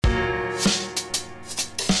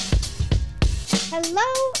Hello,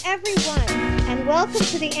 everyone, and welcome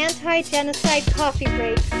to the Anti-Genocide Coffee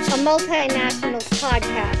Break, a multinational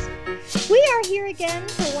podcast. We are here again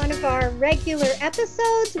for one of our regular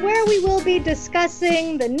episodes where we will be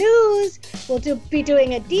discussing the news. We'll be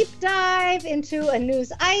doing a deep dive into a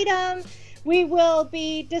news item. We will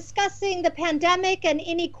be discussing the pandemic and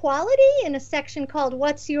inequality in a section called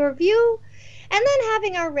What's Your View? And then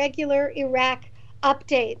having our regular Iraq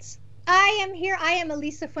updates. I am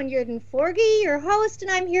Elisa von Joeden-Forgey, your host,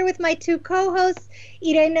 and I'm here with my two co-hosts,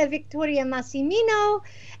 Irene Victoria Massimino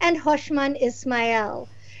and Hoshman Ismail.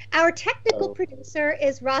 Our technical producer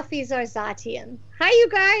is Rafi Zarzatian. Hi, you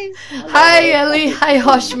guys. Hi, Ellie. Hi,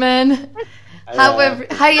 Hoshman.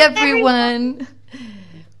 Hi, everyone.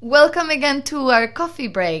 Welcome again to our coffee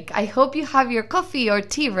break. I hope you have your coffee or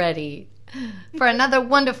tea ready for another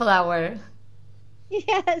wonderful hour.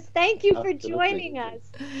 Yes, thank you for joining us.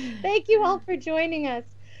 Thank you all for joining us.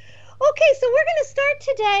 Okay, so we're going to start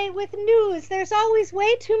today with news. There's always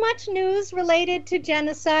way too much news related to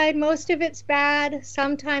genocide. Most of it's bad,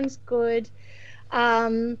 sometimes good.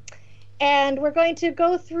 And we're going to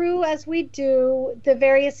go through, as we do, the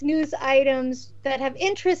various news items that have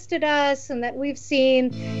interested us and that we've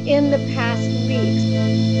seen in the past weeks.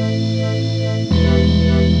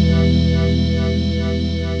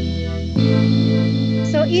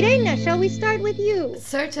 So, Irene, shall we start with you?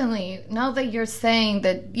 Certainly. Now that you're saying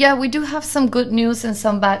that, yeah, we do have some good news and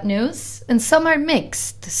some bad news, and some are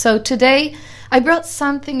mixed. So today, I brought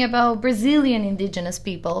something about Brazilian indigenous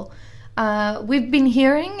people. We've been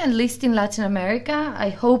hearing, at least in Latin America, I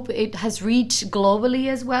hope it has reached globally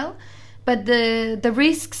as well, but the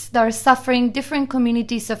risks that are suffering different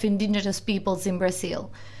communities of indigenous peoples in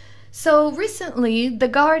Brazil. So recently, The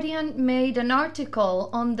Guardian made an article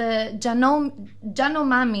on the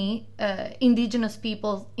Yanomami indigenous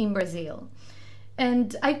people in Brazil.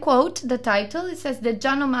 And I quote the title. It says, "The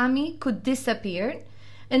Yanomami could disappear."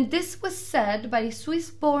 And this was said by a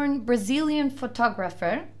Swiss-born Brazilian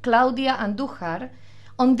photographer, Claudia Andujar,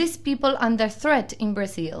 on these people under threat in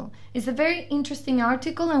Brazil. It's a very interesting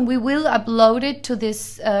article, and we will upload it to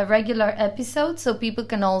this regular episode so people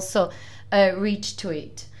can also reach to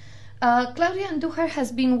it. Claudia Andujar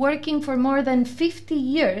has been working for more than 50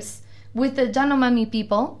 years with the Yanomami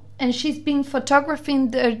people, and she's been photographing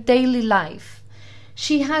their daily life.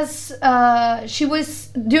 She was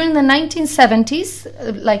during the 1970s,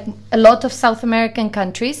 like a lot of South American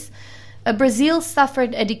countries, Brazil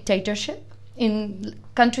suffered a dictatorship in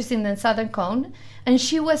countries in the Southern Cone, and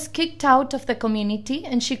she was kicked out of the community,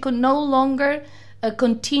 and she could no longer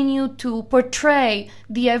continue to portray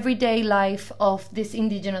the everyday life of these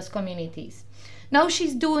indigenous communities. Now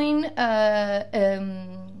she's doing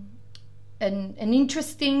an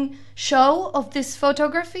interesting show of this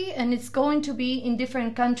photography, and it's going to be in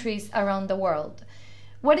different countries around the world.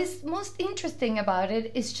 What is most interesting about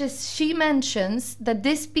it is just she mentions that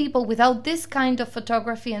these people, without this kind of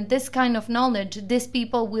photography and this kind of knowledge, these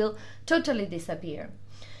people will totally disappear.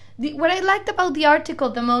 What I liked about the article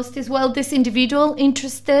the most is, well, this individual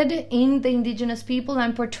interested in the indigenous people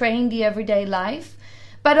and portraying the everyday life,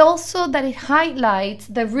 but also that it highlights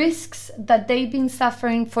the risks that they've been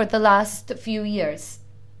suffering for the last few years.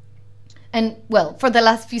 And, well, for the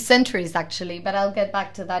last few centuries, actually, but I'll get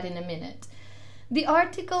back to that in a minute. The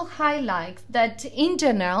article highlights that, in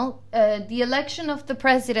general, the election of the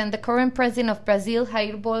current president of Brazil,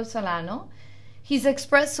 Jair Bolsonaro, he's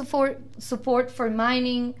expressed support for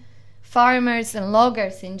mining, farmers and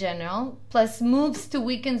loggers in general, plus moves to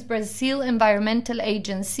weaken Brazil Environmental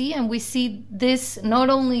Agency, and we see this not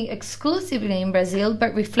only exclusively in Brazil,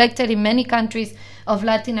 but reflected in many countries of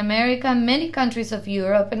Latin America, many countries of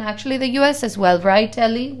Europe, and actually the US as well, right,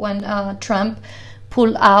 Ellie? When Trump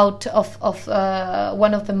pulled out of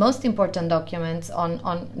one of the most important documents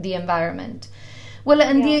on the environment. Well,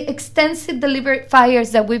 and the extensive deliberate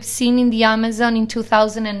fires that we've seen in the Amazon in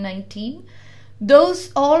 2019,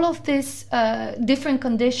 all of these different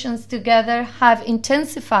conditions together have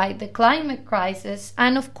intensified the climate crisis,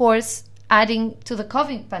 and of course, adding to the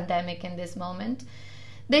COVID pandemic in this moment,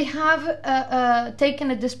 they have taken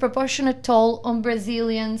a disproportionate toll on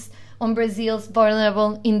Brazil's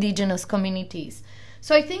vulnerable indigenous communities.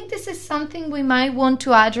 So I think this is something we might want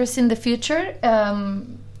to address in the future,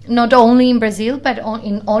 not only in Brazil, but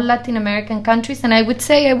in all Latin American countries. And I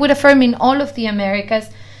would affirm in all of the Americas,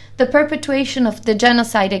 the perpetuation of the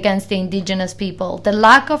genocide against the indigenous people, the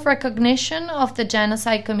lack of recognition of the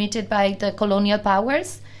genocide committed by the colonial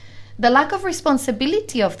powers, the lack of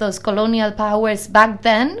responsibility of those colonial powers back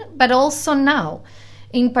then, but also now.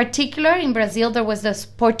 In particular, in Brazil, there was this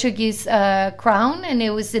Portuguese crown, and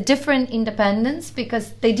it was a different independence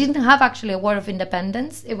because they didn't have actually a war of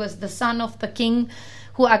independence. It was the son of the king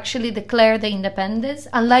who actually declared the independence,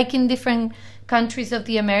 unlike in different countries of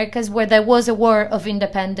the Americas where there was a war of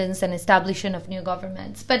independence and establishment of new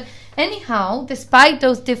governments. But anyhow, despite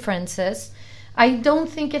those differences, I don't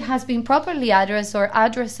think it has been properly addressed or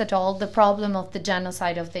addressed at all the problem of the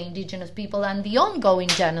genocide of the indigenous people and the ongoing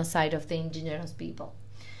genocide of the indigenous people.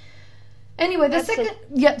 Anyway, the second...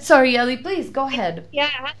 Yeah, sorry, Ellie, please, go ahead.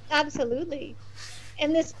 Yeah, absolutely.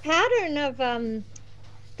 And this pattern of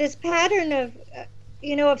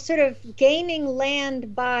of sort of gaining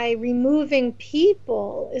land by removing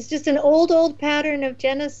people is just an old pattern of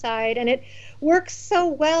genocide, and it works so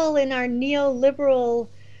well in our neoliberal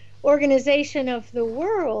organization of the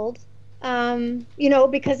world,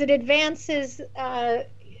 because it advances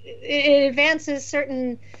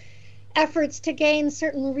certain efforts to gain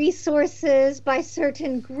certain resources by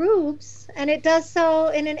certain groups, and it does so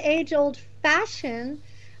in an age-old fashion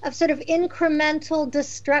of sort of incremental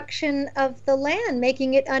destruction of the land,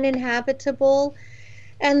 making it uninhabitable,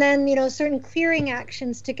 and then, certain clearing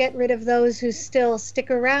actions to get rid of those who still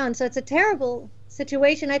stick around. So it's a terrible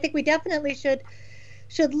situation. I think we definitely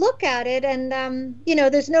should look at it, and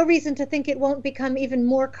there's no reason to think it won't become even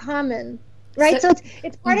more common, right? So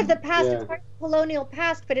it's part of the past, it's part of the colonial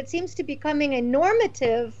past, but it seems to be becoming a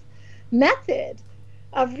normative method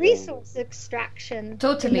of resource extraction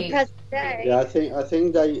totally in the present day. Yeah, I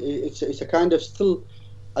think that it's a kind of still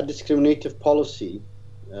a discriminative policy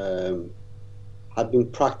had been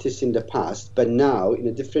practiced in the past, but now in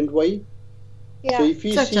a different way. Yeah. So if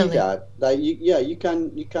you see that you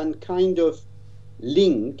can kind of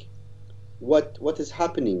link what is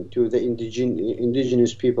happening to the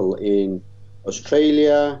indigenous people in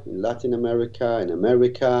Australia, in Latin America, in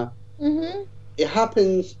America. Mm-hmm.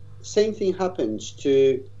 Same thing happens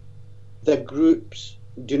to the groups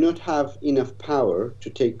do not have enough power to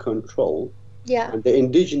take control. Yeah. And the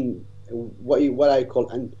indigenous, what I call,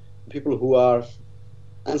 and people who are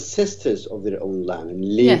ancestors of their own land and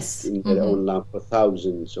lived in their own land for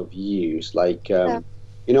thousands of years, like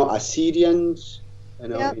Assyrians,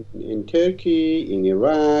 in Turkey, in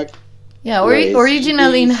Iraq. Yeah,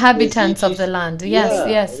 original inhabitants of the land.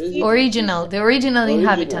 Yes. The original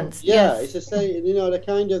inhabitants. Yeah, yes. It's to say, the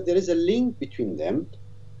kind of, there is a link between them.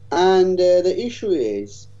 And the issue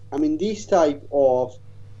is, these type of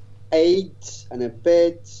aids and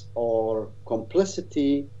abets or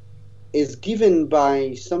complicity is given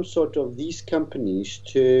by some sort of these companies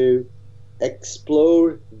to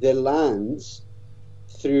explore the lands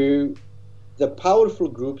through the powerful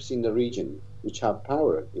groups in the region which have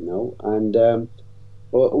power, and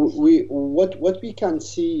what we can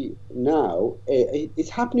see now,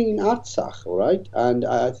 it's happening in Artsakh, all right, and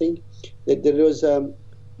I think that there was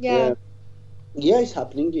it's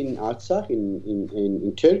happening in Artsakh,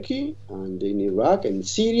 in Turkey and in Iraq and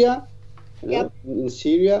Syria, in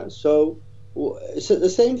Syria. So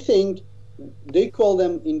the same thing. They call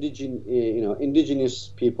them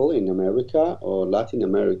indigenous people in America or Latin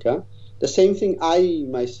America. The same thing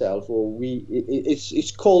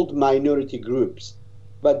it's called minority groups.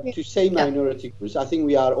 But to say minority groups, I think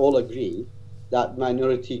we are all agree that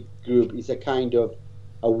minority group is a kind of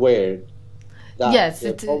a word that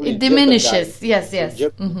it diminishes. Yes.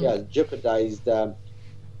 Jeopardize the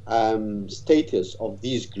status of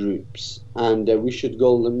these groups, and we should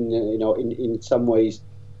call them, in some ways,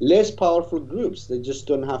 less powerful groups. They just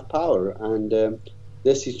don't have power, and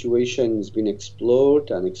their situation has been explored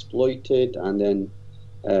and exploited, and then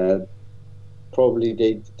probably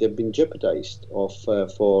they've been jeopardized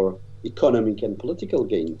for economic and political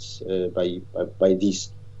gains by these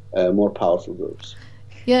more powerful groups.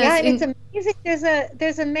 Yes, and it's amazing.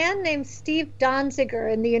 There's a man named Steve Donziger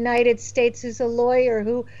in the United States who's a lawyer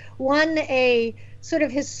who won a sort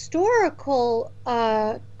of historical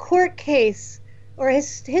court case, or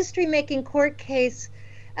history-making court case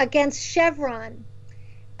against Chevron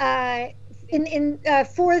for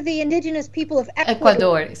the indigenous people of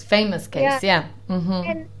Ecuador. It's a famous case, Mm-hmm.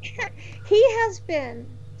 And he has been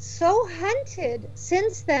so hunted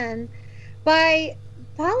since then by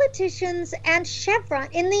politicians and Chevron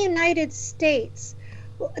in the United States.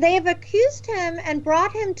 They have accused him and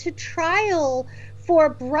brought him to trial for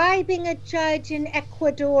bribing a judge in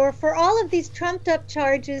Ecuador, for all of these trumped-up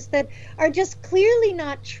charges that are just clearly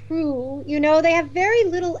not true. They have very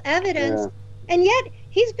little evidence, and yet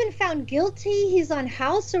he's been found guilty. He's on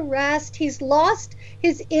house arrest. He's lost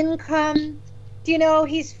his income.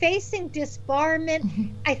 He's facing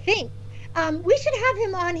disbarment, I think. We should have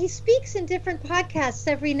him on. He speaks in different podcasts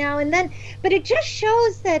every now and then, but it just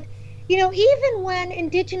shows that, even when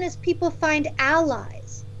indigenous people find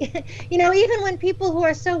allies, even when people who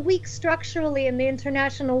are so weak structurally in the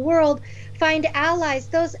international world find allies,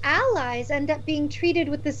 those allies end up being treated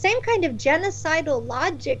with the same kind of genocidal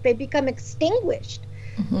logic. They become extinguished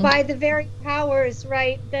by the very powers,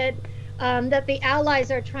 right, that the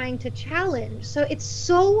allies are trying to challenge. So it's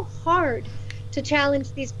so hard to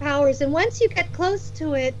challenge these powers. And once you get close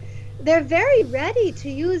to it, they're very ready to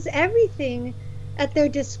use everything at their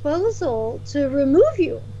disposal to remove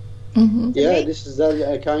you. This is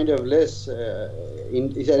a kind of less,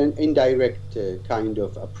 it's an indirect kind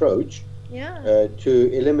of approach to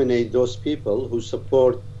eliminate those people who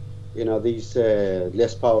support, these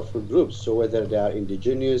less powerful groups. So whether they are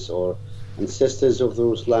indigenous or ancestors of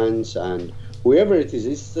those lands and whoever it is,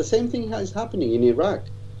 it's the same thing is happening in Iraq.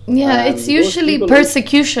 Yeah, it's usually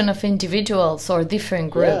persecution of individuals or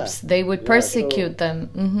different groups. They would persecute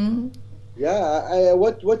them.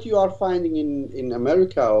 What you are finding in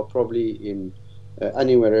America or probably in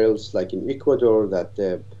anywhere else, like in Ecuador,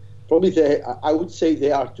 that probably I would say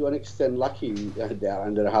they are to an extent lucky they are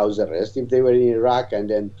under house arrest. If they were in Iraq and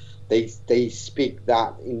then they speak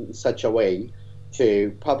that in such a way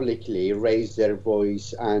to publicly raise their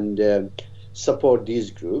voice and support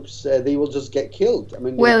these groups, they will just get killed. I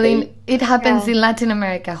mean, it happens in Latin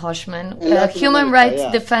America, Hoshman. Human rights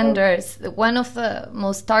defenders, one of the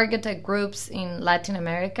most targeted groups in Latin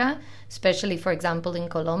America, especially, for example, in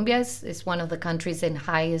Colombia, is one of the countries in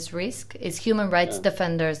highest risk, is human rights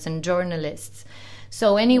defenders and journalists.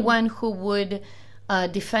 So anyone who would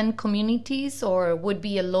defend communities or would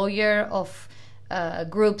be a lawyer of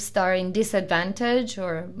groups that are in disadvantage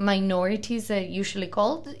or minorities, usually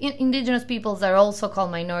called. Indigenous peoples are also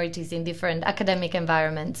called minorities in different academic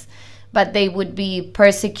environments, but they would be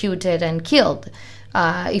persecuted and killed.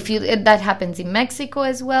 That happens in Mexico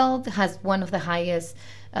as well. It has one of the highest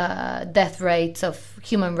death rates of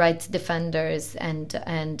human rights defenders and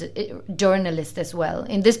journalists as well.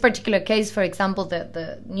 In this particular case, for example,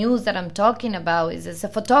 the news that I'm talking about is a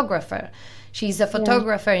photographer. She's a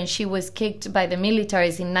photographer and she was kicked by the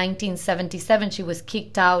militaries in 1977. She was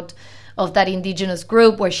kicked out of that indigenous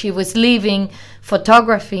group where she was living,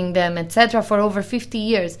 photographing them, etc. for over 50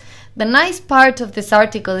 years. The nice part of this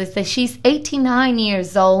article is that she's 89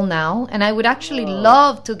 years old now, and I would actually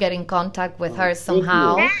love to get in contact with her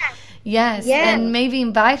somehow. Yes, and maybe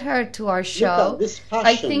invite her to our show. Look at this passion.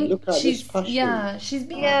 I think this passion.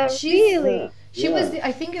 She was,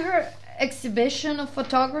 I think her exhibition of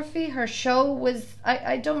photography, her show was,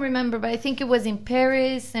 I don't remember, but I think it was in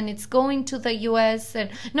Paris, and it's going to the US,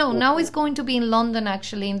 and now it's going to be in London,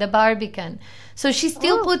 actually, in the Barbican. So she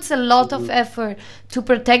still puts a lot of effort to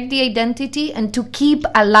protect the identity and to keep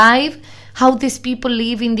alive how these people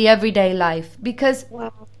live in the everyday life, because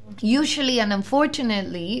usually, and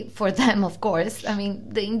unfortunately for them, of course, I mean,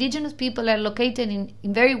 the indigenous people are located in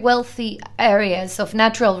very wealthy areas of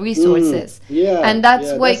natural resources. And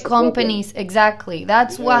that's why companies,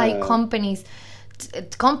 why companies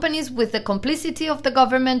with the complicity of the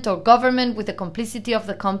government or government with the complicity of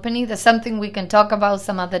the company, that's something we can talk about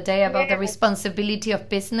some other day about the responsibility of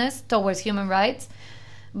business towards human rights.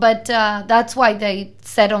 But that's why they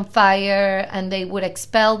set on fire and they would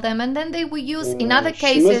expel them, and then they would use in other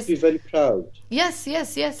cases. She must be very proud. Yes,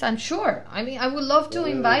 I'm sure. I mean, I would love to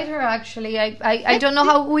invite her, actually. I don't know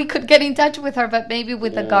how we could get in touch with her, but maybe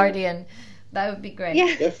with The Guardian. That would be great.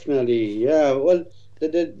 Yeah. Definitely, Well,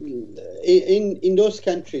 in those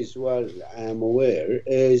countries where I'm aware,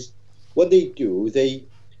 is what they do,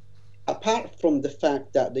 apart from the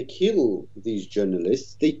fact that they kill these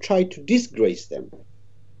journalists, they try to disgrace them.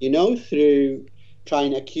 Through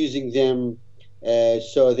trying accusing them,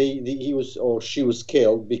 so he was or she was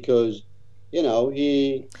killed because,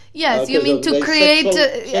 he. Yes, you mean to create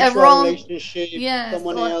a wrong relationship with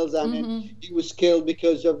someone else, and then he was killed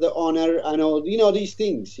because of the honor and all. These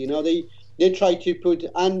things. They try to put,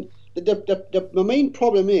 and the main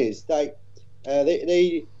problem is that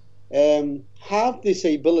they have this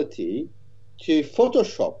ability to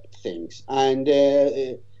Photoshop things and.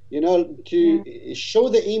 To show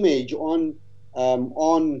the image on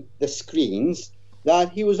the screens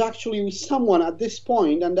that he was actually with someone at this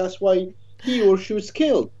point, and that's why he or she was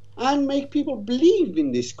killed, and make people believe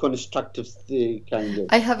in this constructive kind of.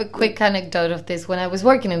 I have a quick anecdote of this. When I was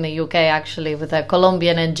working in the UK, actually, with a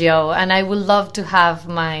Colombian NGO, and I would love to have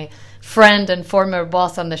my friend and former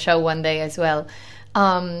boss on the show one day as well.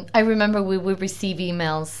 I remember we would receive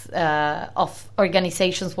emails of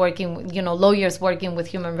organizations working, lawyers working with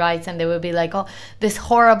human rights, and they would be like, oh, this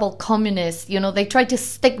horrible communist, they try to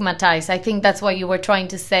stigmatize. I think that's what you were trying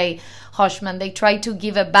to say, Hoshman. They try to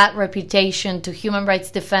give a bad reputation to human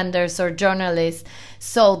rights defenders or journalists,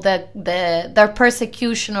 so that their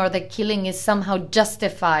persecution or the killing is somehow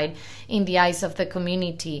justified in the eyes of the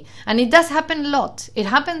community. And it does happen a lot. It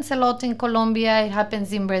happens a lot in Colombia, it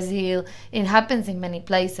happens in Brazil, it happens in many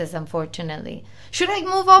places, unfortunately. Should I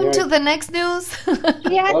move on to the next news?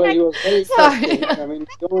 Yeah. Well, you were very Sorry. I mean,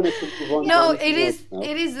 you don't want to move on. No, to it is. else, no?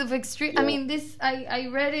 It is of extreme. Yeah. I mean, this. I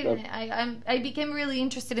read it, and I became really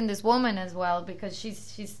interested in this woman as well, because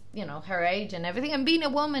she's her age and everything, and being a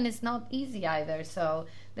woman is not easy either. So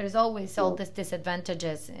there's always all these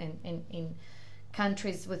disadvantages in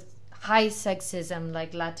countries with high sexism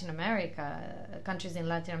like Latin America, countries in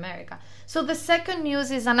Latin America. So the second news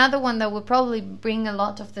is another one that will probably bring a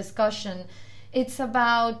lot of discussion. It's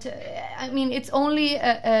about, it's only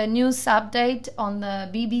a news update on the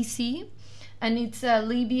BBC, and it's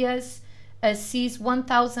Libya's seized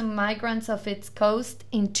 1,000 migrants off its coast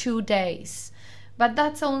in 2 days. But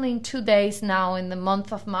that's only in 2 days now in the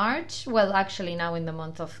month of March. Well, actually now in the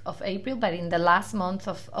month of April, but in the last month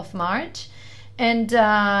of March. And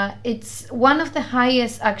it's one of the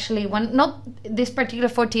highest, actually, not this particular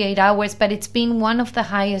 48 hours, but it's been one of the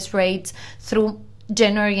highest rates through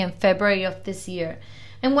January and February of this year.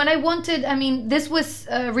 And what I wanted, this was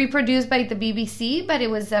reproduced by the BBC, but it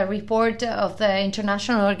was a report of the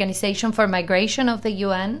International Organization for Migration of the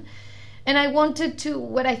UN. And I wanted to,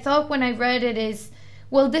 what I thought when I read it is,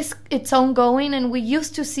 well, it's ongoing, and we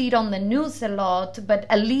used to see it on the news a lot, but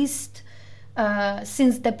at least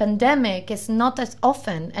since the pandemic, it's not as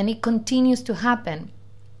often, and it continues to happen.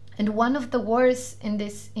 And one of the worst in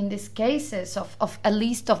these cases of at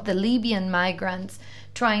least of the Libyan migrants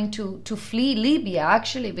trying to flee Libya,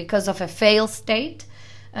 actually, because of a failed state.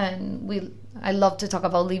 And I love to talk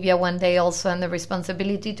about Libya one day also, and the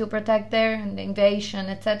responsibility to protect there and the invasion,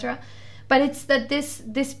 etc. But it's that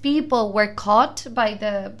these people were caught by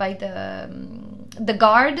the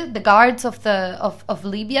guards of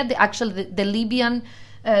Libya, the Libyan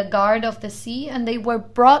guard of the sea, and they were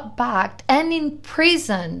brought back and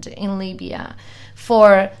imprisoned in Libya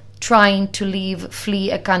for trying to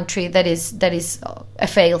flee a country that is a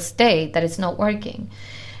failed state, that is not working.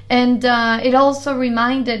 And it also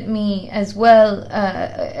reminded me as well,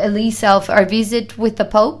 Elisa, of our visit with the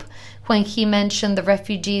Pope, when he mentioned the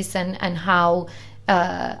refugees and how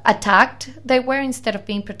attacked they were instead of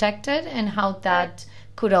being protected, and how that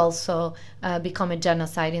could also become a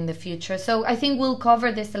genocide in the future. So I think we'll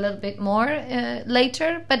cover this a little bit more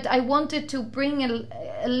later, but I wanted to bring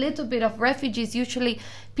a little bit of refugees. Usually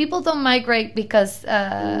people don't migrate because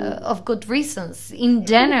of good reasons. In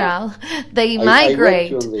general, they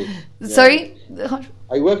migrate. I worked on this. Yeah. Sorry?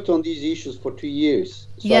 I worked on these issues for 2 years.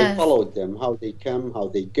 So Yes. I followed them, how they come, how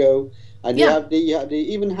they go. And they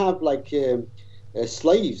even have like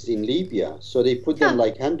slaves in Libya, so they put them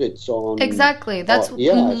like hundreds on. Exactly, that's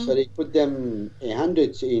So they put them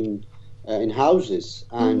hundreds in houses,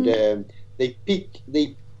 and they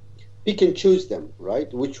pick and choose them,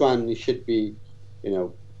 right? Which one should be,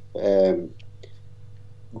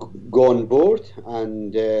 go on board,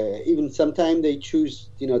 and even sometimes they choose,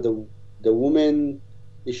 the woman.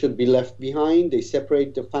 They should be left behind. They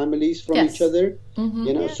separate the families from each other.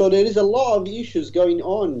 So there is a lot of issues going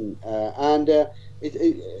on, and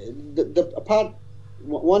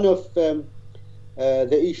one of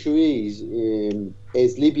the issue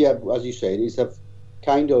is Libya, as you said, is a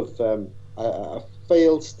kind of a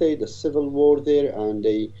failed state, a civil war there, and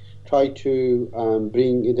they try to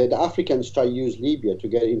bring the Africans try to use Libya to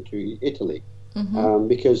get into Italy,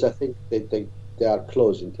 because I think they are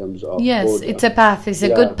close in terms of border. It's a path. It's a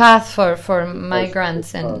good path for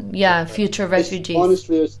migrants and future refugees. It's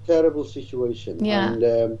honestly, it's a terrible situation.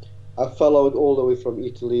 And I followed all the way from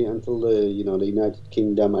Italy until the United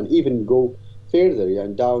Kingdom, and even go further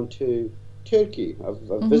and down to Turkey. I've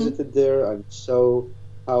visited there and saw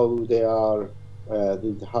how they are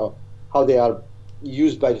how they are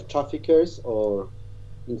used by the traffickers, or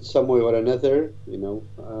in some way or another.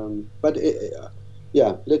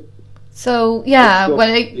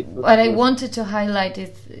 What I wanted to highlight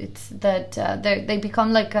is it's that they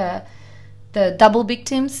become like the double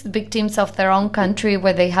victims of their own country,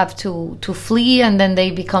 where they have to flee, and then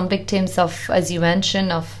they become victims of, as you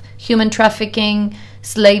mentioned, of human trafficking,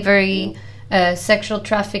 slavery, sexual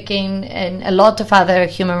trafficking, and a lot of other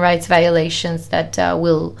human rights violations that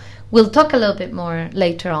we'll talk a little bit more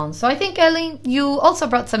later on. So I think, Ellie, you also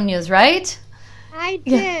brought some news, right? I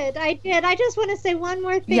did. I just want to say one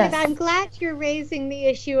more thing. Yes. I'm glad you're raising the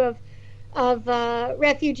issue of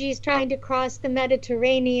refugees trying to cross the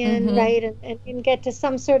Mediterranean, right, and get to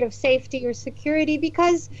some sort of safety or security,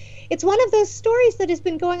 because it's one of those stories that has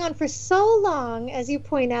been going on for so long, as you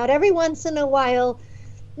point out. Every once in a while,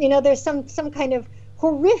 there's some kind of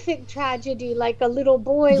horrific tragedy, like a little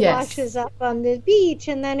boy washes up on the beach,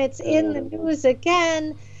 and then it's in the news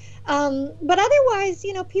again. But otherwise,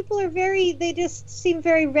 people they just seem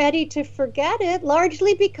very ready to forget it,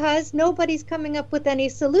 largely because nobody's coming up with any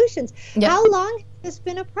solutions. How long has this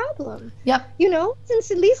been a problem?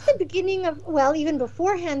 Since at least the beginning of, well, even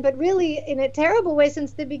beforehand, but really in a terrible way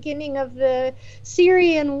since the beginning of the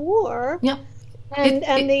Syrian war and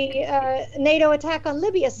the NATO attack on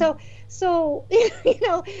Libya. So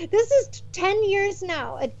this is 10 years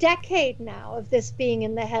now, a decade now of this being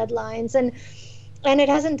in the headlines, and it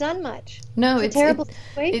hasn't done much. No, it's a terrible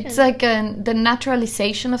situation. It's like the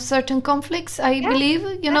naturalization of certain conflicts, I believe.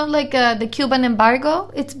 Like the Cuban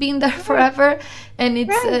embargo. It's been there forever, and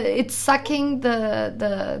it's sucking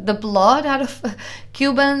the blood out of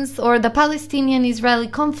Cubans, or the Palestinian-Israeli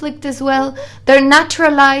conflict as well. They're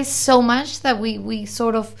naturalized so much that we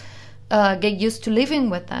sort of get used to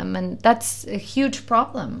living with them, and that's a huge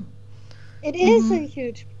problem. It is a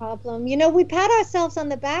huge problem. We pat ourselves on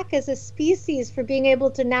the back as a species for being able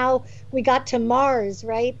to, now we got to Mars,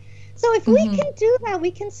 right? So if we can do that, we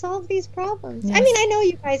can solve these problems. Yes. I mean, I know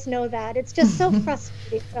you guys know that. It's just so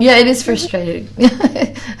frustrating. Yeah, it is frustrating.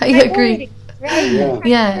 I agree. Right?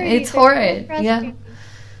 Yeah, it's horrid. Yeah.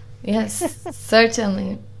 Yes,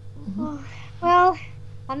 certainly. Well,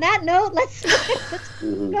 on that note, let's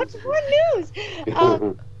go to more news.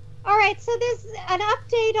 All right, so there's an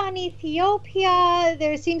update on Ethiopia.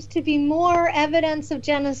 There seems to be more evidence of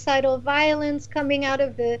genocidal violence coming out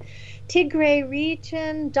of the Tigray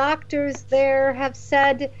region. Doctors there have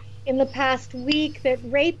said in the past week that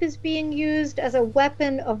rape is being used as a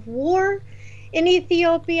weapon of war in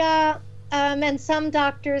Ethiopia. And some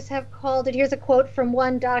doctors have called it, here's a quote from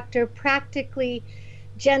one doctor, practically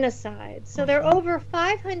genocide. So there are over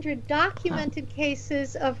 500 documented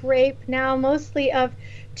cases of rape now, mostly of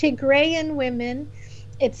Tigrayan women,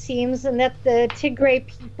 it seems, and that the Tigray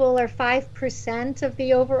people are 5% of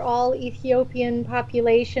the overall Ethiopian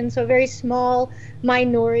population, so a very small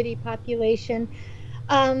minority population.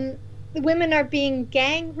 The women are being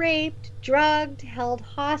gang raped, drugged, held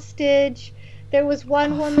hostage. There was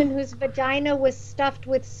one woman whose vagina was stuffed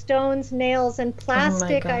with stones, nails, and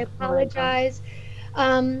plastic. I apologize.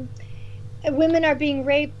 Women are being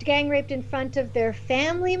gang raped in front of their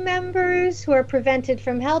family members who are prevented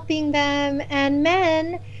from helping them, and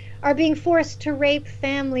men are being forced to rape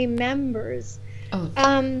family members.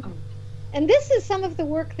 And this is some of the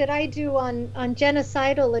work that I do on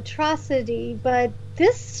genocidal atrocity, but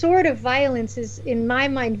this sort of violence is, in my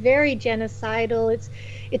mind, very genocidal.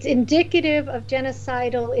 It's indicative of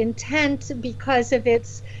genocidal intent because of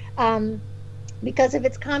its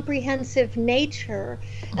comprehensive nature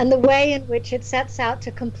and the way in which it sets out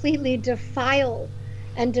to completely defile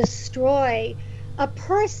and destroy a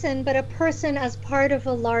person, but a person as part of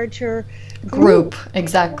a larger group.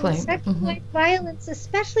 Exactly. Sexual violence,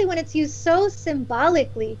 especially when it's used so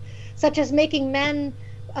symbolically, such as making men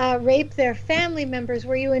rape their family members,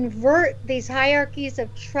 where you invert these hierarchies of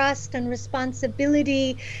trust and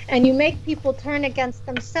responsibility, and you make people turn against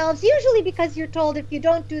themselves, usually because you're told, if you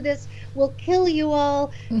don't do this, we'll kill you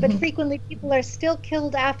all, but frequently people are still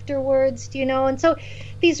killed afterwards, and so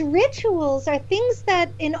these rituals are things that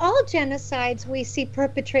in all genocides we see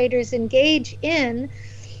perpetrators engage in.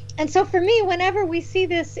 And so for me, whenever we see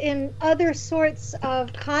this in other sorts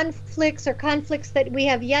of conflicts or conflicts that we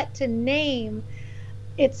have yet to name,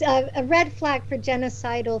 it's a red flag for a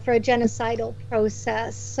genocidal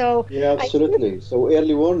process. So yeah, absolutely. So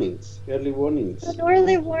early warnings. An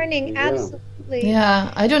early warning, absolutely.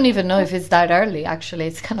 Yeah, I don't even know if it's that early. Actually,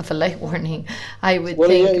 it's kind of a late warning, I would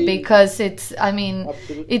think, because it's. I mean,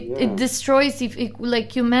 it destroys.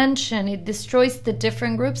 Like you mentioned, it destroys the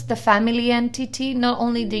different groups, the family entity, not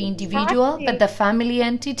only the individual, but the family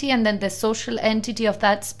entity, and then the social entity of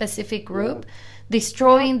that specific group.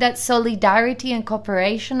 Destroying that solidarity and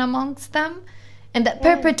cooperation amongst them, and that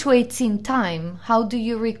perpetuates in time. How do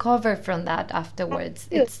you recover from that afterwards?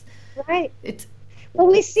 It's well,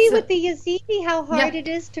 we see with the Yazidi how hard it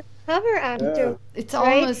is to recover after. It's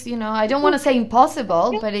almost, I don't want to say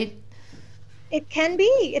impossible, but it can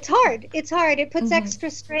be. It's hard. It puts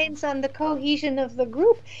extra strains on the cohesion of the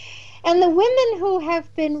group. And the women who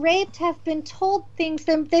have been raped have been told things.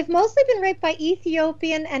 They've mostly been raped by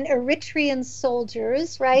Ethiopian and Eritrean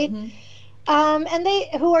soldiers, right? and they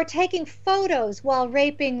who are taking photos while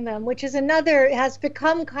raping them, which is has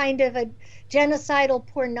become kind of a genocidal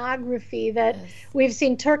pornography that we've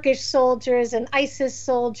seen Turkish soldiers and ISIS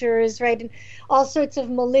soldiers, right, and all sorts of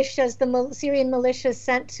militias, the Syrian militias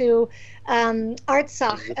sent to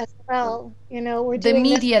Artsakh as well. We're doing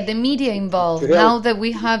the media involved now that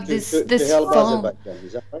we have this phone.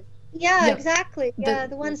 Is that right? Yeah, exactly. Yeah,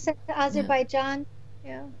 the one sent to Azerbaijan.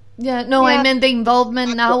 Yeah. Yeah, no, I meant the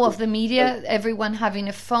involvement now of the media, everyone having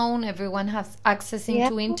a phone, everyone has access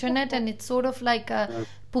into internet, and it's sort of like a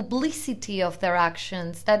publicity of their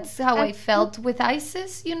actions. That's how I felt with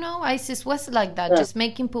ISIS, ISIS was like that, just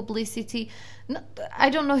making publicity. I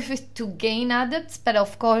don't know if it's to gain adepts, but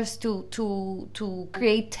of course to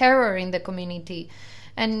create terror in the community.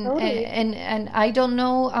 And I don't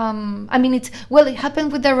know. I mean, it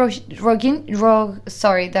happened with the Rohingya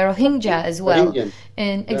as well,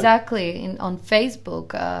 and exactly on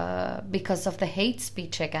Facebook because of the hate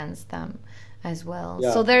speech against them as well.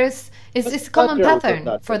 Yeah. So it's a common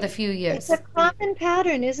pattern for the few years. It's a common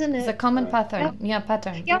pattern, isn't it? It's a common pattern. Yeah,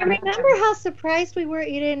 pattern. Yeah, remember how surprised we were,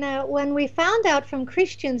 Irene, when we found out from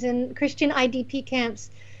Christians in Christian IDP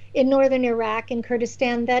camps in northern Iraq and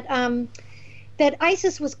Kurdistan that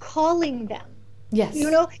ISIS was calling them. Yes.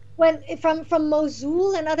 When from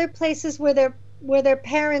Mosul and other places where their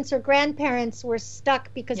parents or grandparents were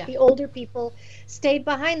stuck because the older people stayed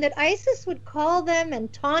behind, that ISIS would call them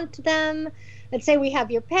and taunt them and say, we have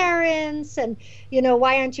your parents, and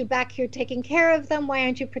why aren't you back here taking care of them? Why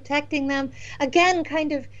aren't you protecting them? Again,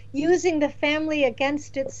 kind of using the family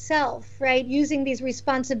against itself, right? Using these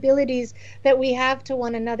responsibilities that we have to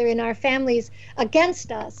one another in our families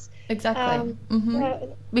against us. Exactly.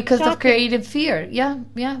 Because of creative fear. Yeah,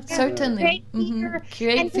 certainly.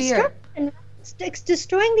 Create fear. It's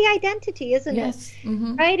destroying the identity, isn't it?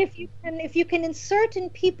 Mm-hmm. Right? If you can insert in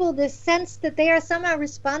people this sense that they are somehow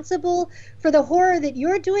responsible for the horror that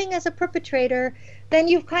you're doing as a perpetrator, then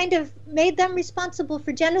you've kind of made them responsible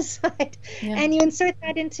for genocide. Yeah. And you insert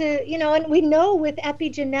that into, and we know with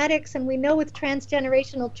epigenetics and we know with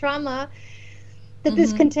transgenerational trauma that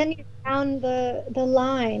this continues down the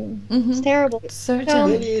line. It's terrible.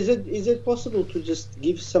 Certainly. Is it possible to just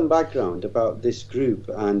give some background about this group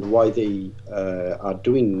and why they are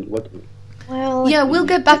doing what? Well, we'll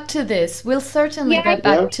get back to this. We'll certainly get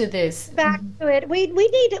back to this. Back to it. We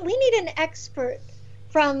need an expert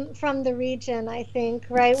from the region, I think,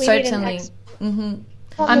 right? Certainly.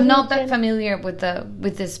 I'm not that familiar with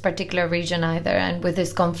this particular region either, and with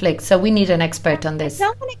this conflict. So we need an expert on this. I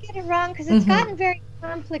don't want to get it wrong because it's gotten very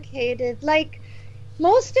complicated. Like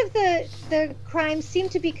most of the crimes seem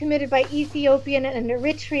to be committed by Ethiopian and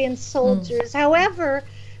Eritrean soldiers. However,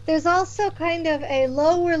 there's also kind of a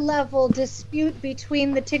lower level dispute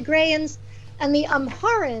between the Tigrayans and the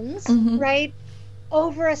Amharans, right,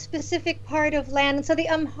 over a specific part of land. And so the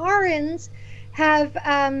Amharans have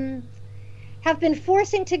been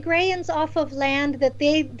forcing Tigrayans off of land that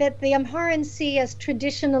the Amharans see as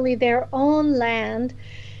traditionally their own land.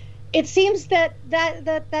 It seems that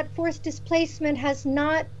forced displacement has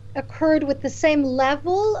not occurred with the same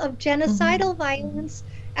level of genocidal violence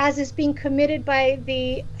as is being committed by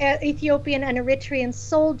the Ethiopian and Eritrean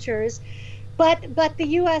soldiers, but the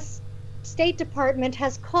U.S. State Department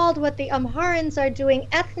has called what the Amharans are doing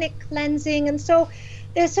ethnic cleansing, and so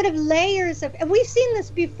there's sort of layers of, and we've seen this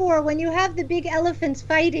before when you have the big elephants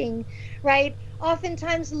fighting, right?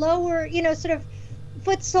 Oftentimes lower, sort of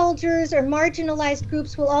foot soldiers or marginalized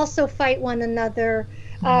groups will also fight one another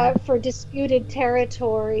for disputed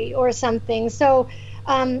territory or something. So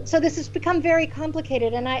this has become very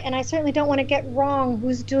complicated, and I certainly don't want to get wrong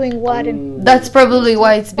who's doing what. And that's probably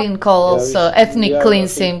why it's been called also ethnic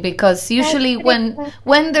cleansing, because usually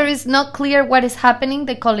when there is not clear what is happening,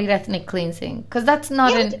 they call it ethnic cleansing, because that's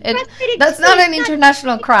not an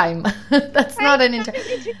international crime. That's not an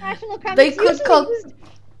international crime. They could call.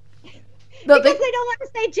 Because they don't want to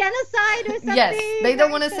say genocide or something. Yes, they don't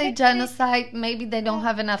want to say genocide. Maybe they don't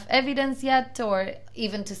have enough evidence yet, or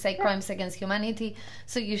even to say crimes against humanity.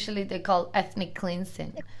 So usually they call ethnic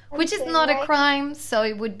cleansing, which is not a crime. So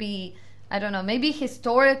it would be, I don't know, maybe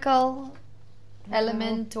historical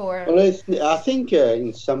element or. Well, I think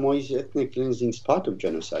in some ways ethnic cleansing is part of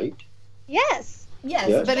genocide. Yes,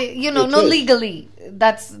 but not legally.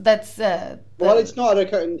 That's. Well, it's not.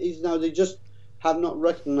 It's now they just have not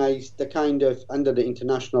recognized the kind of, under the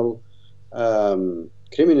international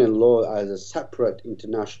criminal law, as a separate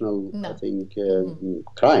international, I think,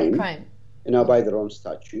 crime. by their own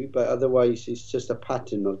statute, but otherwise it's just a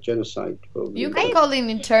pattern of genocide. Probably. You can call it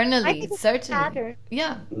internally, I think it's certainly. a pattern.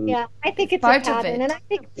 Yeah. Yeah, I think it's part a of it. pattern, and I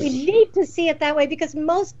think we need to see it that way because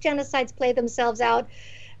most genocides play themselves out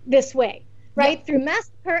this way, right? Yeah. Through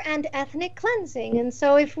massacre and ethnic cleansing. And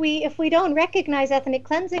so if we don't recognize ethnic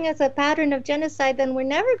cleansing as a pattern of genocide, then we're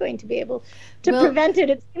never going to be able to prevent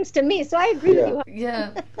it seems to me. So I agree with you.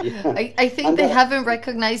 Yeah. I think they haven't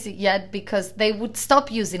recognized it yet because they would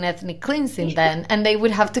stop using ethnic cleansing then, and they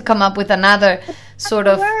would have to come up with another sort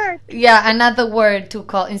of another word to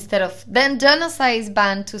call instead of then genocide is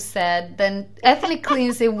banned to said, then ethnic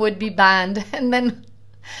cleansing would be banned, and then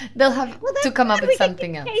they'll have to come up with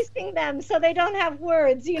something else. Chasing them so they don't have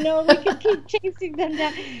words, we can keep chasing them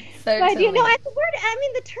down. Certainly. But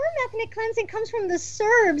the term ethnic cleansing comes from the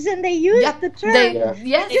Serbs, and they used the term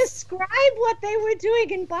to describe what they were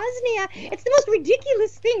doing in Bosnia. It's the most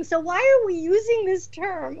ridiculous thing. So why are we using this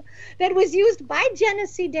term that was used by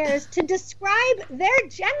genocidaires to describe their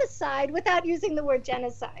genocide without using the word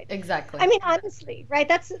genocide? Exactly. Honestly,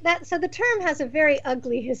 right? So the term has a very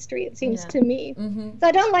ugly history, it seems to me. Mm-hmm. So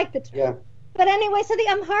I don't like the term. Yeah. But anyway, so the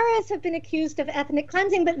Amharas have been accused of ethnic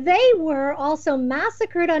cleansing, but they were also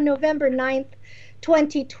massacred on November 9th,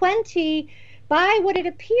 2020 by what it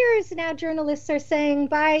appears now journalists are saying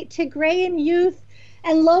by Tigrayan youth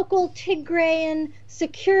and local Tigrayan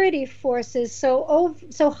security forces. So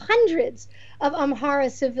hundreds of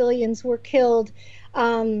Amhara civilians were killed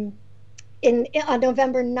on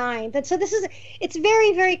November 9th. And so it's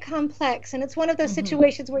very, very complex. And it's one of those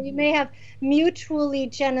situations where you may have mutually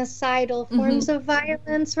genocidal forms of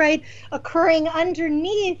violence, right, occurring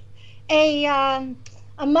underneath a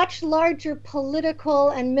much larger political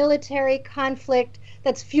and military conflict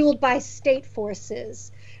that's fueled by state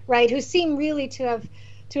forces, right, who seem really to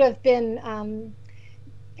have been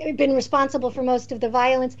responsible for most of the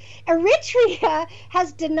violence. Eritrea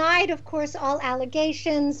has denied, of course, all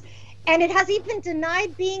allegations. And it has even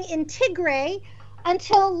denied being in Tigray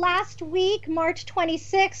until last week, March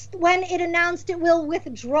 26th, when it announced it will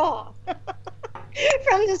withdraw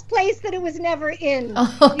from this place that it was never in.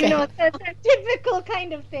 Oh, okay. It's a typical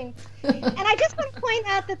kind of thing. And I just want to point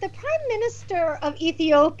out that the Prime Minister of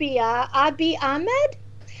Ethiopia, Abiy Ahmed,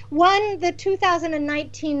 won the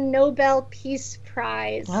 2019 Nobel Peace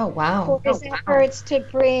Prize. Oh, wow. For his efforts to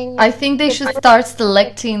bring... I think they should start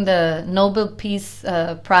selecting the Nobel Peace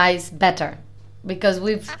Prize better, because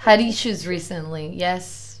we've had issues recently.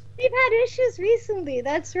 Yes. We've had issues recently.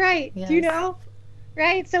 That's right. Yes.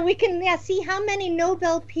 Right? So we can see how many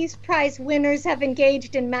Nobel Peace Prize winners have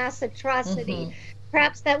engaged in mass atrocity.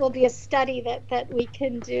 Perhaps that will be a study that we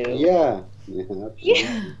can do. Yeah, absolutely.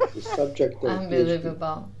 The subject of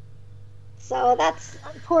unbelievable. So that's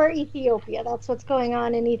poor Ethiopia. That's what's going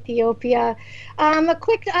on in Ethiopia. A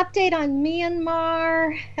quick update on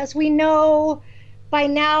Myanmar. As we know, by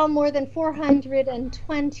now more than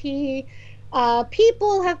 420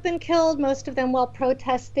 people have been killed, most of them while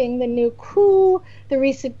protesting the new coup, the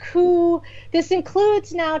recent coup. This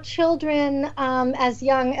includes now children as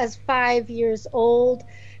young as 5 years old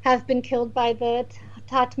have been killed by the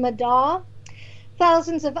Tatmadaw.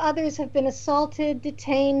 Thousands of others have been assaulted,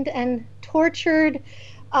 detained, and tortured.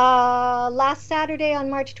 Last Saturday on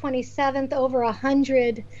March 27th, over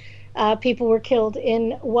 100 people were killed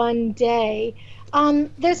in one day.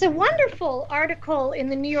 There's a wonderful article in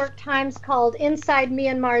the New York Times called Inside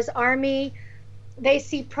Myanmar's Army. They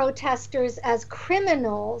see protesters as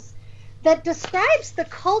criminals that describes the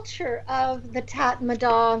culture of the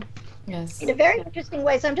Tatmadaw in a very interesting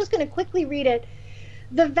way. So I'm just going to quickly read it.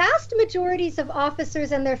 The vast majorities of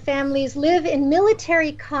officers and their families live in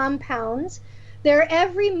military compounds, their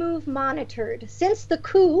every move monitored. Since the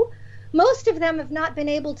coup, most of them have not been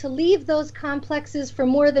able to leave those complexes for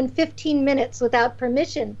more than 15 minutes without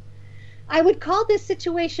permission. I would call this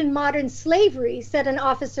situation modern slavery, said an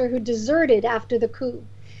officer who deserted after the coup.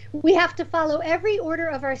 We have to follow every order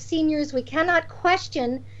of our seniors. We cannot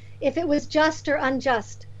question if it was just or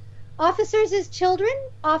unjust. Officers as children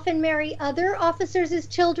often marry other officers as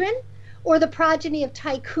children, or the progeny of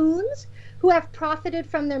tycoons who have profited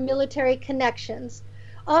from their military connections.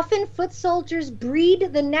 Often foot soldiers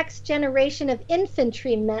breed the next generation of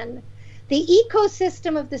infantrymen. The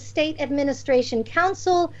ecosystem of the State Administration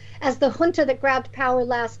Council, as the junta that grabbed power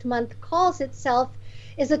last month calls itself,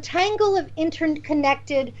 is a tangle of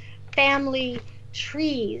interconnected family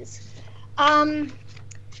trees.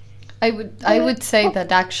 I would say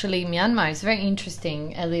that actually Myanmar is very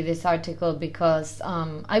interesting, Ellie, this article, because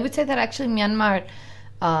I would say that actually Myanmar,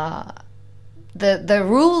 the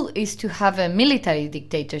rule is to have a military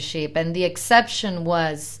dictatorship, and the exception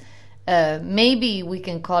was maybe we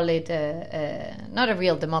can call it not a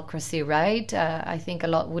real democracy, right? I think a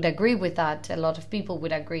lot would agree with that. A lot of people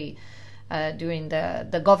would agree during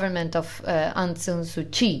the government of Aung San Suu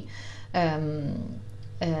Kyi.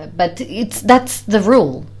 But that's the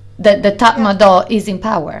rule, that the Tatmadaw is in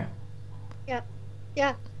power.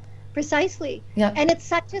 Yeah, precisely. Yeah. And it's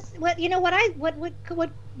such a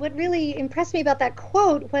what really impressed me about that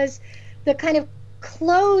quote was the kind of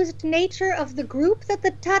closed nature of the group that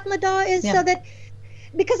the Tatmadaw is, so that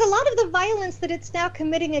because a lot of the violence that it's now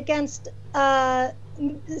committing against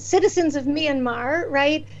citizens of Myanmar,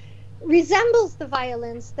 right, resembles the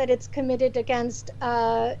violence that it's committed against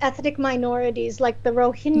ethnic minorities like the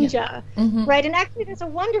Rohingya, right? And actually, there's a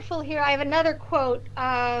wonderful here. I have another quote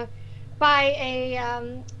by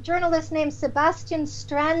a journalist named Sebastian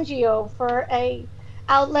Strangio for a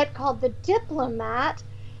outlet called The Diplomat.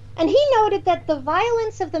 And he noted that the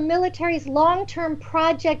violence of the military's long-term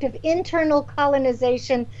project of internal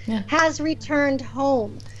colonization has returned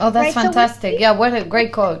home. Oh, that's fantastic. So what a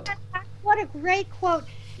great quote. What a great quote.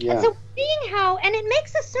 Yeah. And so seeing how, and it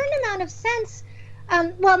makes a certain amount of sense.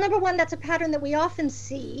 Well, number one, that's a pattern that we often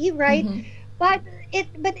see, right? But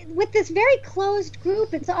with this very closed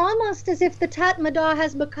group, it's almost as if the Tatmadaw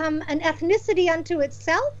has become an ethnicity unto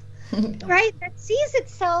itself, right? That sees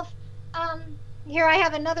itself, here I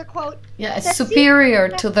have another quote. Yeah, superior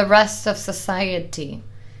to the rest of society.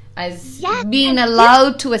 As being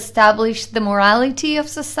allowed to establish the morality of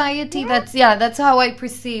society. That's how I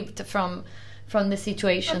perceived from the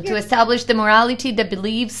situation, to establish the morality, the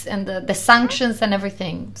beliefs, and the sanctions and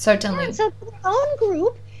everything, certainly. Yeah, so their own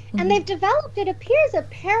group, and they've developed, it appears, a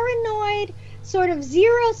paranoid, sort of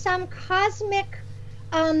zero-sum cosmic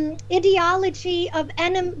ideology of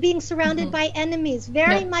being surrounded by enemies,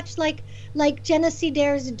 very much like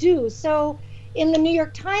genocidaires do. So in the New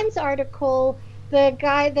York Times article,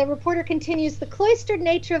 the reporter continues, the cloistered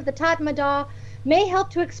nature of the Tatmadaw may help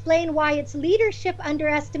to explain why its leadership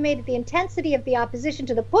underestimated the intensity of the opposition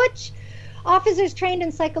to the putsch. Officers trained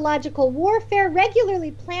in psychological warfare regularly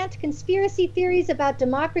plant conspiracy theories about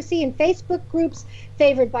democracy in Facebook groups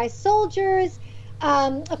favored by soldiers,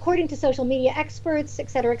 according to social media experts,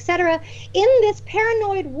 etc., etc. In this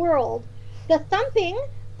paranoid world, the thumping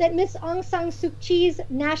that Miss Aung San Suu Kyi's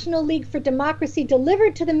National League for Democracy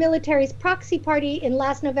delivered to the military's proxy party in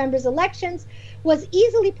last November's elections was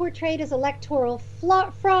easily portrayed as electoral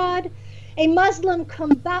fraud. A Muslim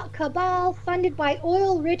cabal funded by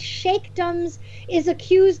oil-rich sheikdoms is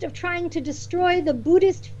accused of trying to destroy the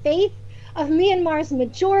Buddhist faith of Myanmar's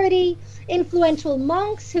majority. Influential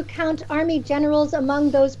monks who count army generals among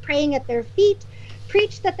those praying at their feet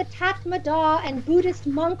preach that the Tatmadaw and Buddhist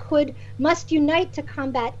monkhood must unite to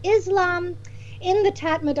combat Islam. In the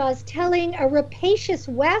Tatmadaw's telling, a rapacious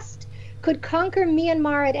West could conquer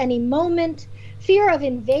Myanmar at any moment. Fear of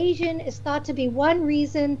invasion is thought to be one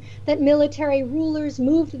reason that military rulers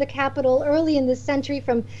moved the capital early in this century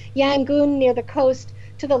from Yangon near the coast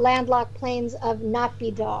to the landlocked plains of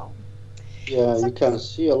Naypyidaw. Yeah, so, you can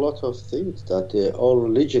see a lot of things that all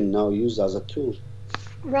religion now use as a tool.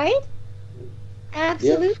 Right?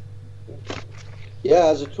 Absolutely. Yeah,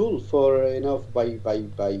 as a tool for by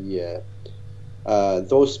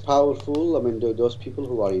those powerful. I mean, those people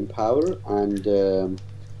who are in power, and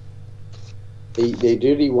they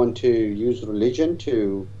really want to use religion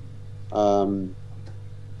to kind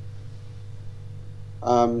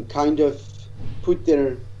of put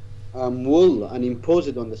their will and impose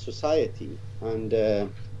it on the society, and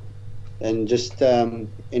just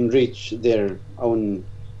enrich their own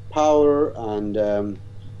power, and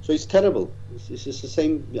so it's terrible. It's the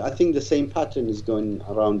same. I think the same pattern is going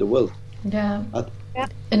around the world. Yeah,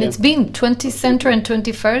 and it's been 20th century and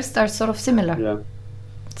 21st are sort of similar. Yeah,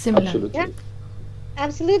 similar. Absolutely. Yeah.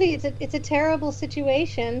 Absolutely, it's a terrible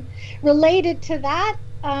situation. Related to that,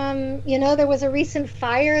 there was a recent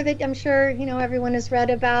fire that I'm sure everyone has read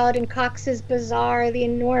about in Cox's Bazar, the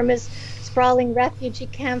enormous sprawling refugee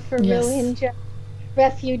camp for Rohingya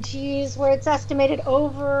refugees, where it's estimated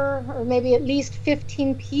over, or maybe at least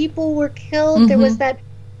 15 people were killed. There was that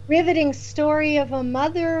riveting story of a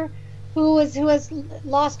mother who has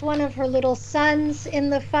lost one of her little sons in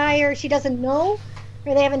the fire. She doesn't know,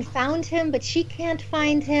 or they haven't found him, but she can't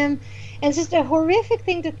find him. And it's just a horrific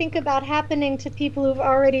thing to think about happening to people who've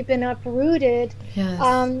already been uprooted.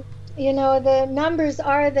 Yes. The numbers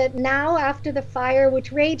are that now, after the fire,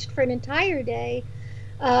 which raged for an entire day,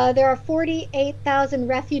 there are 48,000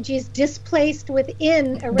 refugees displaced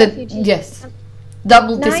within a refugee camp.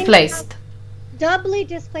 Displaced. Doubly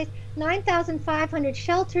displaced. 9,500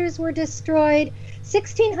 shelters were destroyed.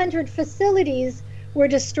 1,600 facilities were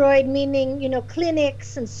destroyed, meaning,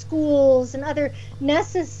 clinics and schools and other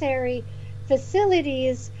necessary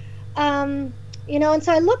facilities. And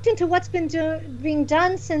so I looked into what's been being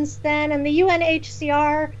done since then, and the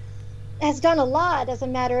UNHCR has done a lot, as a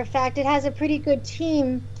matter of fact. It has a pretty good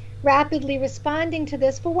team rapidly responding to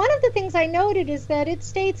this. But one of the things I noted is that it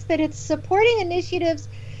states that it's supporting initiatives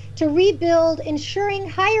to rebuild, ensuring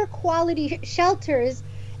higher quality shelters,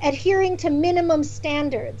 adhering to minimum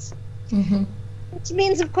standards. Mm-hmm. Which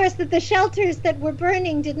means, of course, that the shelters that were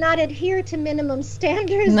burning did not adhere to minimum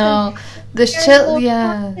standards. No, the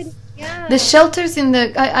shelters in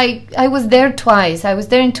the... I was there twice. I was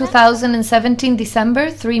there in 2017,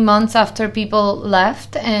 December, 3 months after people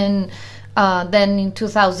left, and then in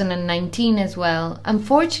 2019 as well.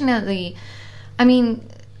 Unfortunately,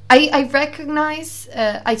 I recognize,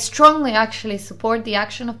 I strongly actually support the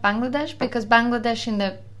action of Bangladesh, because Bangladesh in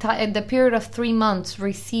the period of 3 months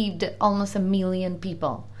received almost 1 million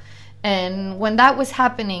people. And when that was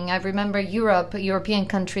happening, I remember European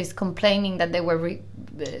countries complaining that they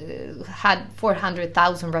had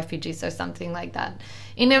 400,000 refugees or something like that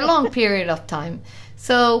in a long period of time.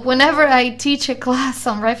 So whenever I teach a class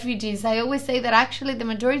on refugees, I always say that actually the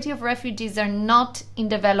majority of refugees are not in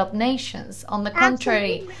developed nations. On the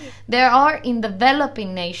contrary, there are in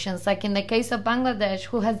developing nations, like in the case of Bangladesh,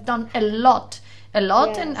 who has done a lot,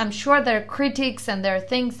 yes. And I'm sure there are critics and there are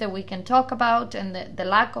things that we can talk about, and the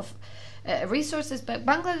lack of resources, but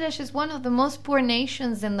Bangladesh is one of the most poor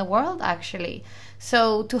nations in the world, actually.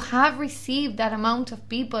 So to have received that amount of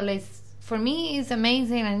people for me is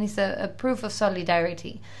amazing, and it's a proof of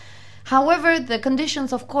solidarity. However, the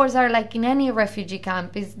conditions, of course, are like in any refugee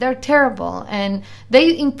camp. They're terrible, and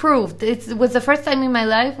they improved. It was the first time in my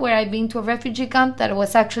life where I've been to a refugee camp that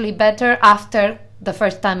was actually better after the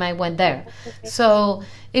first time I went there. So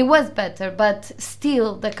it was better, but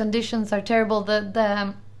still the conditions are terrible.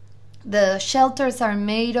 The shelters are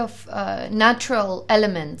made of natural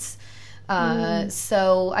elements,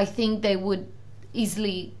 so I think they would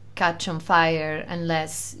easily catch on fire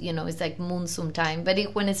unless it's like monsoon time. But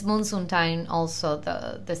when it's monsoon time, also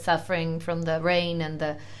the suffering from the rain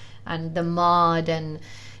and the mud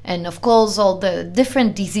and of course all the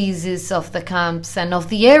different diseases of the camps and of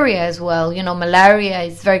the area as well. Malaria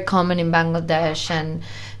is very common in Bangladesh, and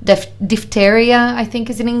diphtheria, I think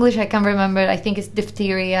is in English, I can't remember, I think it's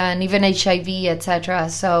diphtheria, and even HIV, etc.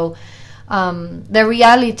 So the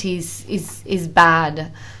reality is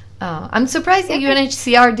bad. I'm surprised that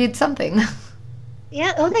UNHCR did something.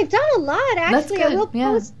 Yeah, they've done a lot, actually. That's good.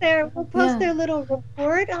 We'll post their little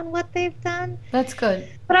report on what they've done. That's good.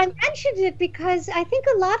 But I mentioned it because I think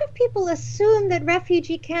a lot of people assume that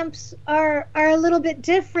refugee camps are a little bit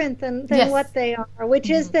different than what they are, which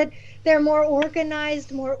is that they're more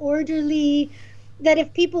organized, more orderly, that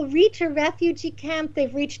if people reach a refugee camp,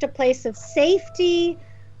 they've reached a place of safety.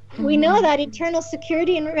 We know that internal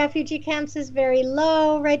security in refugee camps is very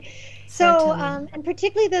low, right? So, and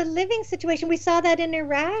particularly the living situation, we saw that in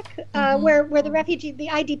Iraq, where the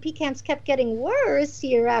IDP camps kept getting worse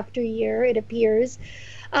year after year, it appears.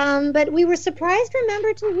 But we were surprised,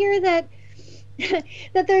 remember, to hear that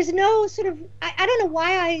that there's no sort of, I don't know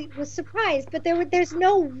why I was surprised, but there's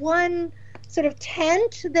no one sort of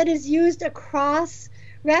tent that is used across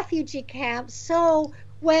refugee camps. So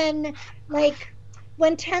when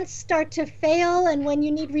tents start to fail and when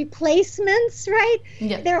you need replacements, right?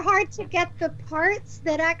 Yeah. They're hard to get the parts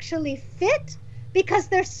that actually fit because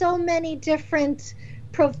there's so many different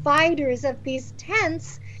providers of these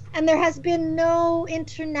tents, and there has been no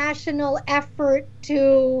international effort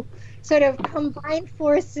to sort of combine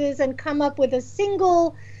forces and come up with a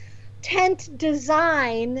single tent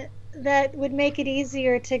design that would make it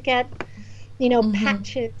easier to get,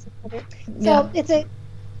 patches. So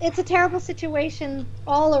it's a terrible situation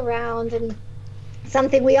all around, and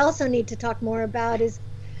something we also need to talk more about is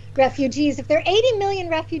refugees. If there are 80 million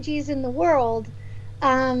refugees in the world,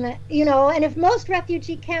 and if most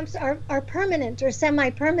refugee camps are permanent or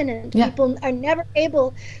semi-permanent, people are never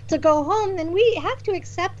able to go home, then we have to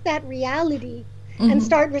accept that reality and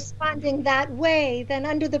start responding that way, then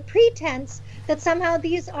under the pretense that somehow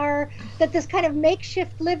this kind of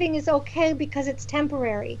makeshift living is okay because it's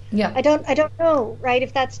temporary. Yeah. I don't know, right,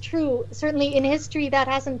 if that's true. Certainly in history that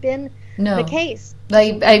hasn't been the case.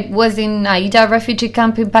 I was in Aida refugee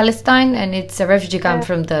camp in Palestine, and it's a refugee camp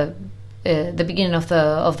from the beginning of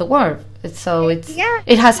the war. So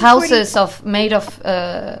it has houses made of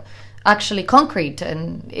actually concrete,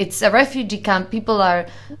 and it's a refugee camp. People are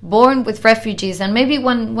born with refugees, and maybe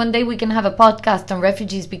one day we can have a podcast on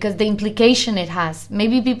refugees, because the implication it has.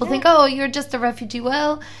 Maybe people think, oh, you're just a refugee.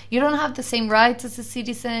 Well, you don't have the same rights as a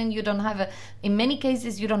citizen. You don't have in many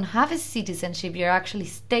cases, you don't have a citizenship. You're actually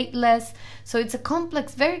stateless. So it's a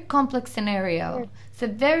complex, very complex scenario. It's a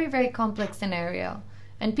very, very complex scenario.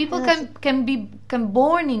 And people can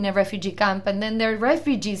born in a refugee camp, and then they're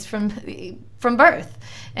refugees from birth,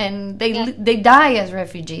 and they die as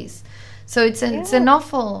refugees. So it's an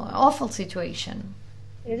awful situation.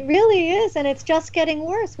 It really is, and it's just getting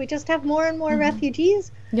worse. We just have more and more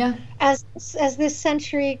refugees as this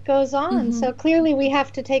century goes on. So clearly we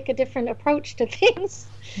have to take a different approach to things.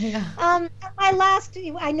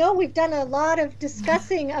 I know we've done a lot of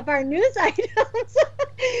discussing of our news items,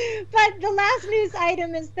 but the last news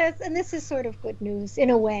item is this, and this is sort of good news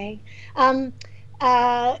in a way.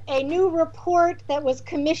 A new report that was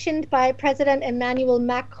commissioned by President Emmanuel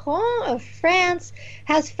Macron of France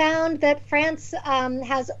has found that France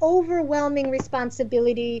has overwhelming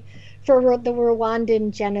responsibility for the Rwandan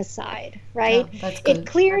genocide, right? Yeah, that's good. It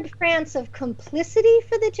cleared France of complicity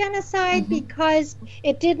for the genocide because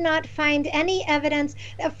it did not find any evidence.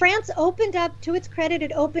 France opened up, to its credit,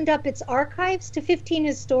 it opened up its archives to 15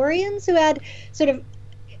 historians who had sort of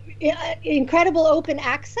incredible open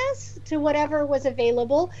access to whatever was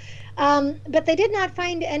available. But they did not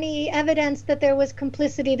find any evidence that there was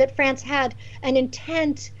complicity, that France had an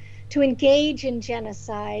intent to engage in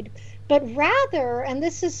genocide. But rather, and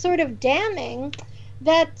this is sort of damning,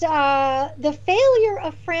 that the failure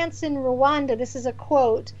of France in Rwanda, this is a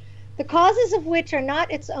quote, the causes of which are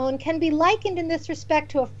not its own, can be likened in this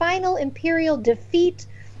respect to a final imperial defeat,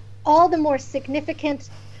 all the more significant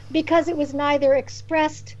because it was neither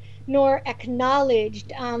expressed nor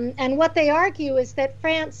acknowledged. And what they argue is that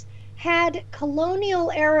France had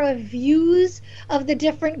colonial era views of the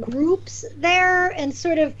different groups there, and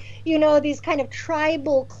sort of, these kind of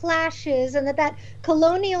tribal clashes, and that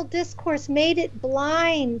colonial discourse made it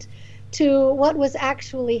blind to what was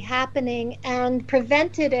actually happening and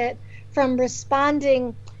prevented it from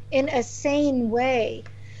responding in a sane way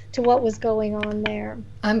to what was going on there.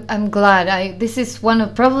 I'm glad. This is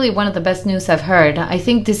probably one of the best news I've heard. I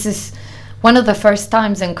think this is one of the first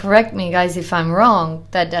times, and correct me guys if I'm wrong,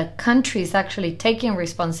 that a country is actually taking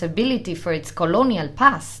responsibility for its colonial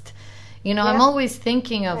past. I'm always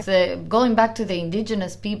thinking of going back to the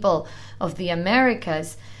indigenous people of the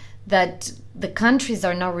Americas, that the countries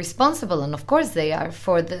are now responsible, and of course they are,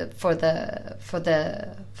 for the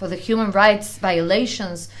human rights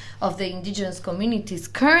violations of the indigenous communities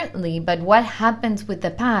currently. But what happens with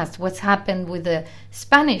the past? What's happened with the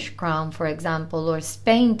Spanish crown, for example, or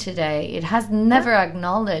Spain today? It has never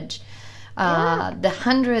acknowledged the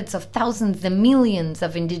hundreds of thousands, the millions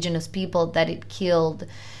of indigenous people that it killed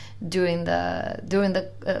during the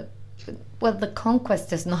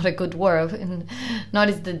conquest is not a good word, and not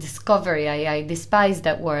is the discovery. I despise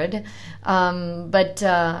that word. But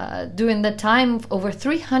during the time of over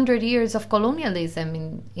 300 years of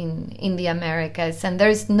colonialism in the Americas, and there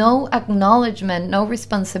is no acknowledgement, no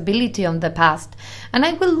responsibility on the past. And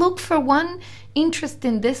I will look for one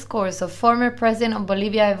interesting discourse of former President of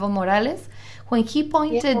Bolivia, Evo Morales, when he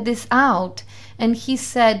pointed this out, and he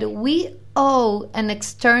said, we owe an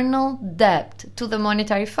external debt to the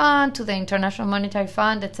Monetary Fund, to the International Monetary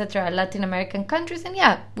Fund, etc., Latin American countries, and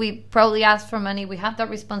we probably ask for money, we have that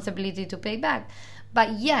responsibility to pay back.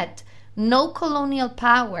 But yet, no colonial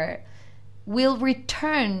power will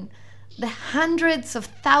return the hundreds of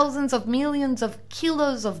thousands of millions of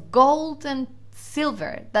kilos of gold and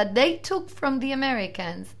silver that they took from the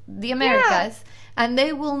Americas, and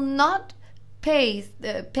they will not pay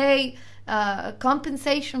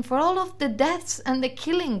compensation for all of the deaths and the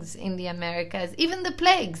killings in the Americas, even the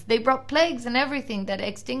plagues. They brought plagues and everything that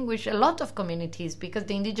extinguished a lot of communities, because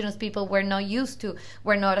the indigenous people were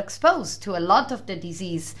not exposed to a lot of the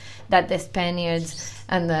disease that the Spaniards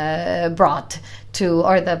and brought to,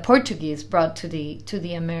 or the Portuguese brought to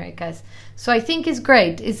the Americas. So I think it's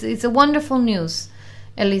great. It's a wonderful news,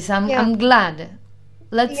 Elisa. I'm glad.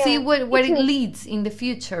 Let's see where it leads in the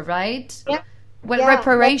future, right? Yeah. What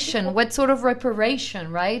sort of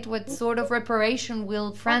reparation, right? What sort of reparation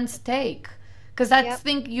will France take? Because I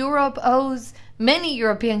think many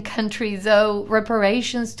European countries owe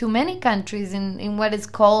reparations to many countries in what is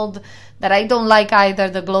called, that I don't like either,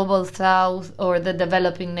 the global south or the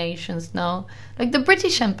developing nations, no? Like the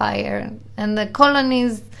British Empire and the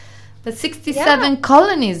colonies, the 67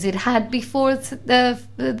 colonies it had before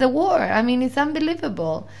the war. I mean, it's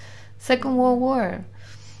unbelievable. Second World War.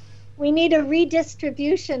 We need a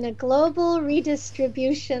redistribution, a global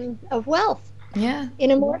redistribution of wealth. Yeah. In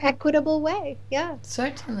a more equitable way. Yeah.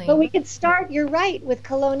 Certainly. But we could start, you're right, with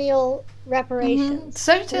colonial reparations.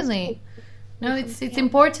 Certainly. No, it's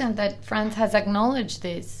important that France has acknowledged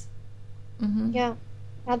this. Yeah,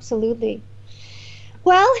 absolutely.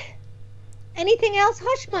 Well, anything else?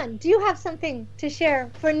 Hoshman, do you have something to share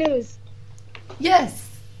for news? Yes.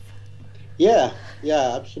 Yeah,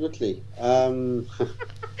 absolutely. Hoshman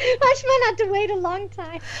had to wait a long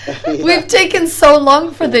time. Yeah. We've taken so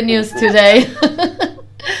long for the news today.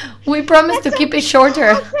 We promised to keep it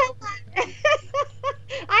shorter.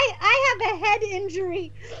 I have a head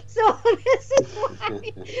injury, so this is why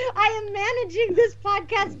I am managing this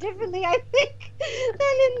podcast differently, I think,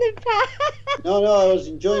 than in the past. No, I was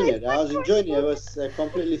enjoying it. I was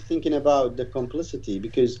completely thinking about the complicity,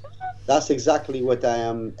 because that's exactly what I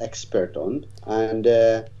am expert on, and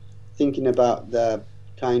thinking about the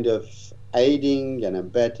kind of aiding and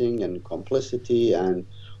abetting and complicity and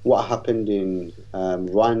what happened in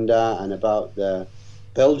Rwanda, and about the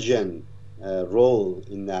Belgian role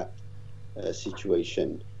in that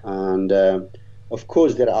situation. And of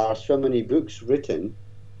course, there are so many books written,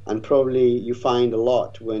 and probably you find a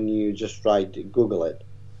lot when you just Google it,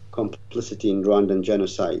 complicity in Rwandan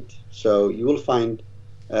genocide. So you will find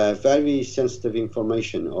very sensitive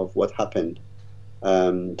information of what happened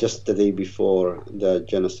just the day before the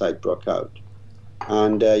genocide broke out.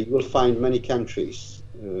 And you will find many countries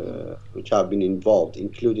which have been involved,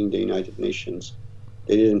 including the United Nations.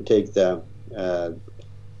 They didn't take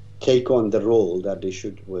on the role that they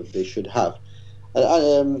should have.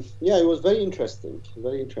 Yeah, it was very interesting.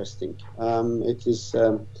 It is.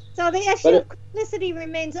 So the issue of complicity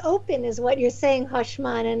remains open, is what you're saying,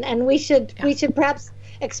 Hoshman, and we should perhaps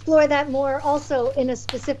explore that more also in a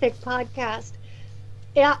specific podcast.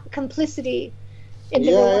 Yeah, complicity.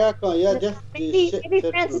 Definitely. Maybe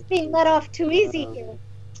France is being let off too easy here.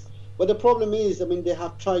 But the problem is, they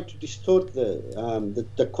have tried to distort the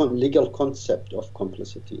legal concept of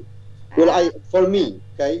complicity. Well, for me,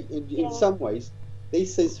 okay, in some ways, they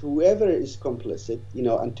says whoever is complicit,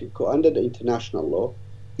 under the international law,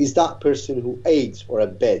 is that person who aids or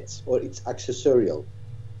abets or it's accessorial.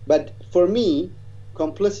 But for me,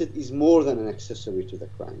 complicit is more than an accessory to the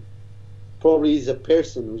crime. Probably is a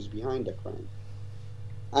person who's behind the crime.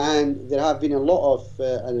 And there have been a lot of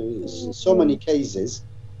so many cases.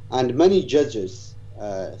 And many judges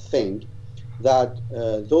think that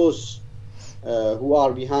those who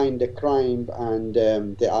are behind the crime and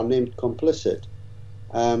they are named complicit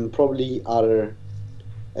probably are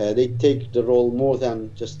they take the role more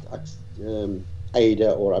than just aider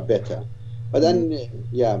or abetter. But then,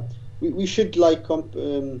 we should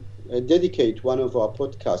dedicate one of our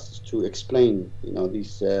podcasts to explain,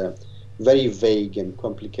 these very vague and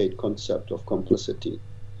complicated concept of complicity.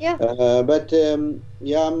 Yeah. But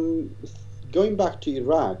I'm going back to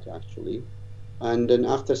Iraq, actually, and then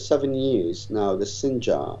after 7 years now, the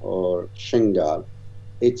Sinjar or Shingal,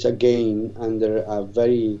 it's again under a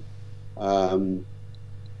very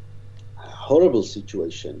horrible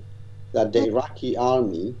situation that the Iraqi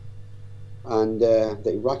army and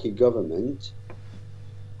the Iraqi government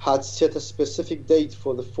had set a specific date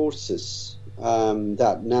for the forces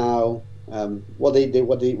that now. What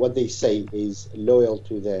they say is loyal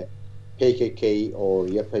to the PKK or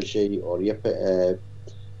YPG or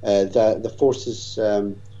the forces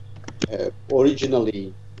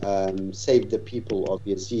originally saved the people of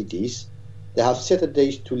Yazidis. They have set a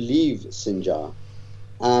date to leave Sinjar,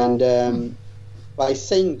 and by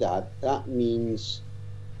saying that means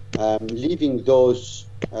leaving those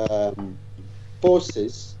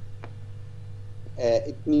forces.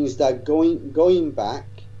 It means that going back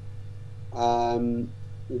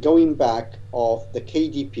of the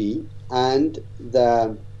KDP and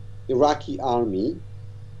the Iraqi army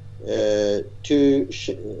to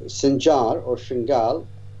Sinjar or Shingal,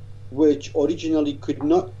 which originally could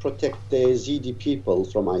not protect the Yazidi people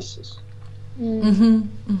from ISIS. And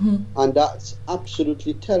that's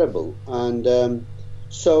absolutely terrible. And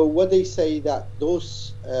so what they say that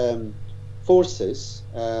those forces,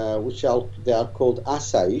 which they are called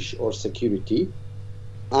Asaish or security,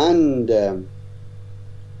 and of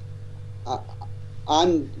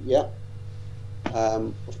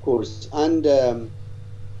course, and the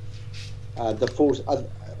force,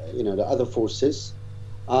 the other forces,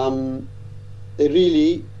 they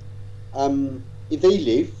really, if they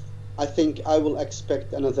leave, I think I will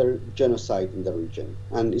expect another genocide in the region,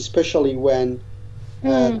 and especially when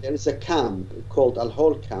there is a camp called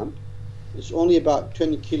Al-Hol camp. It's only about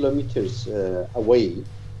 20 kilometers away,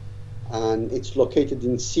 and it's located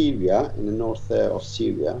in Syria, in the north of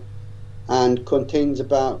Syria. and contains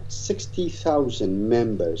about 60,000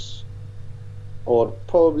 members, or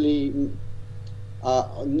probably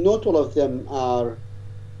not all of them are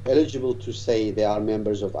eligible to say they are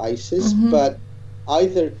members of ISIS, but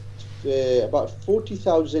either about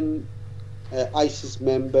 40,000 ISIS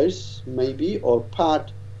members, maybe, or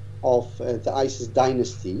part of the ISIS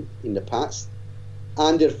dynasty in the past,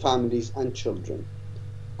 and their families and children.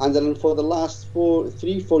 And then for the last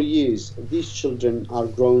 3-4 years, these children are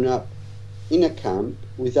grown up in a camp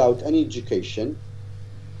without any education,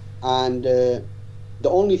 and the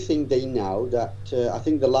only thing they know that I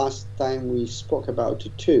think the last time we spoke about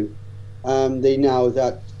it too, they know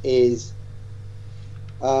that is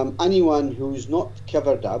anyone who's not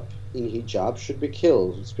covered up in hijab should be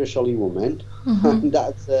killed, especially women. And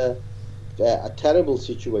that's a terrible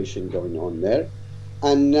situation going on there.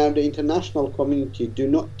 And now the international community do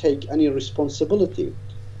not take any responsibility.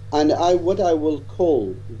 And what I will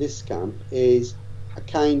call this camp is a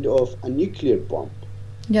kind of a nuclear bomb.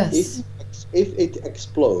 Yes. If it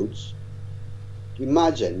explodes,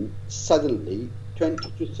 imagine suddenly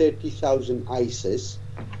 20 to 30,000 ISIS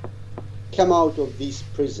come out of these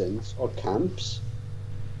prisons or camps,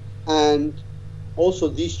 and also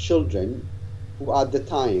these children who at the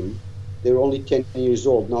time they were only 10 years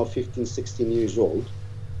old, now 15, 16 years old,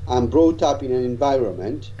 and brought up in an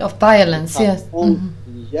environment of violence, yes.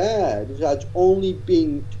 Yeah, that's only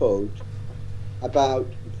being taught about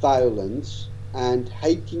violence and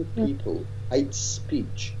hating people, hate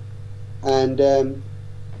speech, and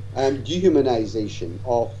dehumanization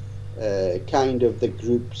of kind of the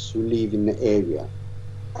groups who live in the area.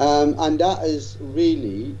 And that is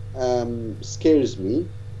really scares me.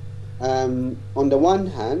 On the one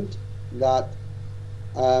hand, that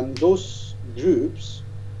those groups,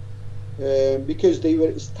 because they were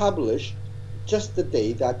established just the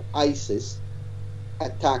day that ISIS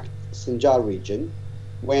attacked Sinjar region,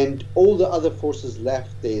 when all the other forces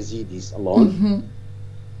left the Yazidis alone.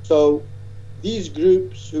 So these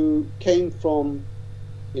groups who came from,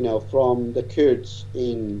 from the Kurds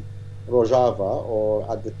in Rojava, or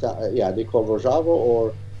at the time, they call Rojava,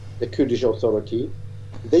 or the Kurdish Authority,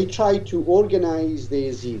 they tried to organize the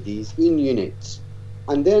Yazidis in units.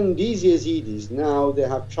 And then these Yazidis, now they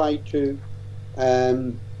have tried to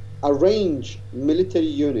arrange military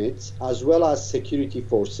units as well as security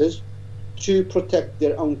forces to protect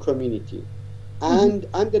their own community. And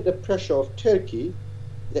under the pressure of Turkey,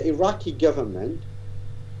 the Iraqi government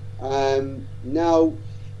now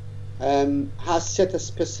has set a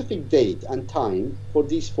specific date and time for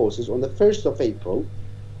these forces on the 1st of April,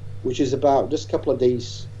 which is about just a couple of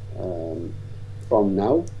days from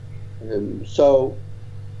now,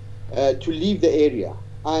 to leave the area.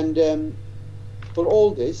 And for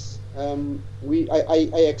all this,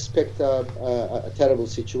 I expect a terrible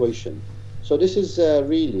situation. So this is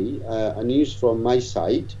really a news from my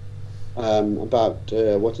side about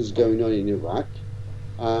what is going on in Iraq,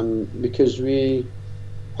 because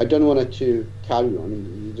I don't want it to carry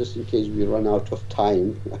on, just in case we run out of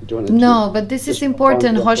time. I don't want No, but this is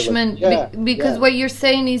important, Hoshman, because what you're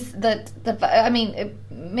saying is that,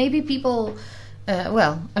 maybe people,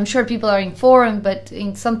 I'm sure people are informed, but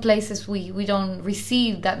in some places we don't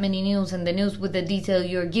receive that many news, and the news with the detail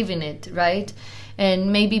you're giving it, right?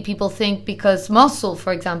 And maybe people think because Mosul,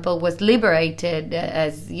 for example, was liberated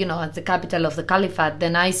as the capital of the Caliphate,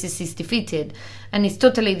 then ISIS is defeated. And it's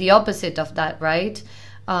totally the opposite of that, right?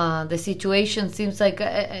 The situation seems like...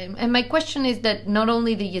 and my question is that not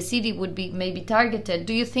only the Yazidi would be maybe targeted,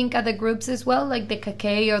 do you think other groups as well, like the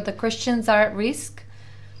KK or the Christians, are at risk?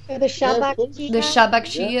 Or the Shabak Shia? The Shabak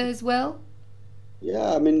Shia as well?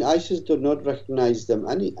 Yeah, ISIS do not recognize them.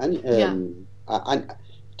 And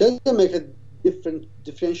doesn't make a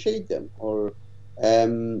differentiate them, or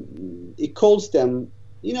it calls them,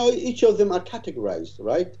 each of them are categorized,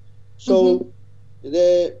 right? So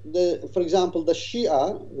for example, the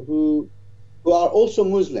Shia who are also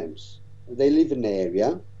Muslims, they live in the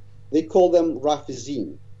area, they call them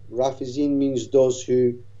Rafizin. Rafizin means those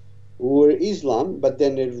who were Islam, but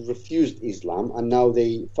then they refused Islam, and now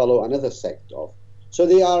they follow another sect of. So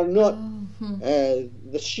they are not the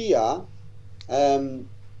Shia.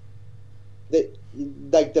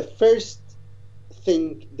 The first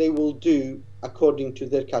thing they will do, according to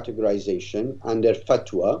their categorization and their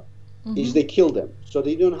fatwa, is they kill them. So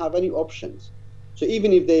they don't have any options. So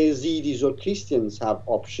even if the Yazidis or Christians have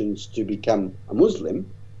options to become a Muslim,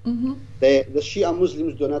 the Shia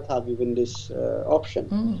Muslims do not have even this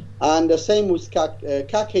option. And the same with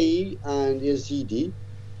KKE and Yazidi.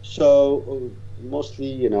 So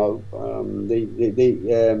mostly,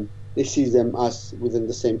 they see them as within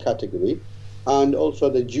the same category. and also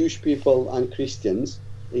the Jewish people and Christians.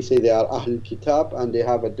 They say they are Ahl Kitab, and they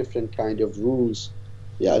have a different kind of rules.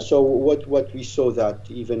 Yeah, so what we saw that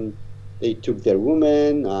even they took their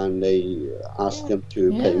women and they asked them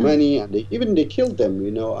to pay money, and they killed them,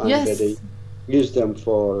 you know, and they used them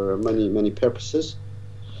for many purposes.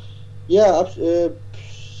 Yeah,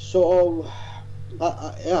 so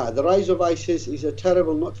the rise of ISIS is a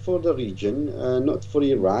terrible, not for the region, not for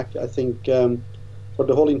Iraq. I think for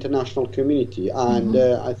the whole international community, and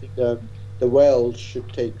I think the world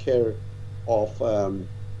should take care of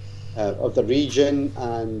the region,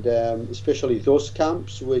 and especially those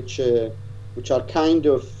camps which are kind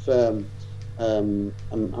of a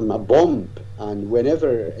bomb, and whenever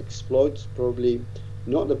it explodes, probably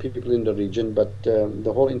not the people in the region, but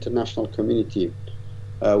the whole international community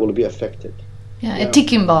will be affected. Yeah, a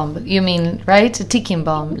ticking bomb, you mean, right? A ticking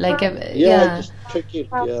bomb, like a just tricky.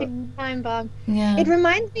 Time bomb. Yeah. It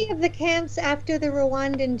reminds me of the camps after the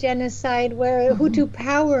Rwandan genocide, where Hutu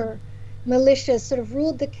power militias sort of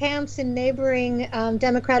ruled the camps in neighboring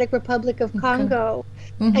Democratic Republic of Congo,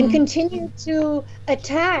 and continued to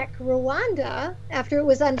attack Rwanda after it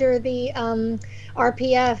was under the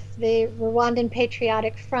RPF, the Rwandan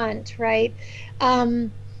Patriotic Front, right?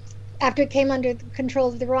 After it came under the control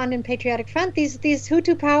of the Rwandan Patriotic Front, these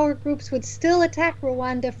Hutu power groups would still attack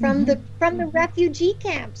Rwanda from the refugee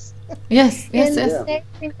camps. Yes. In the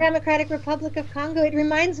Democratic Republic of Congo. It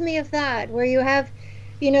reminds me of that, where you have,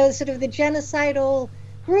 you know, sort of the genocidal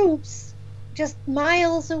groups just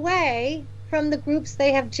miles away from the groups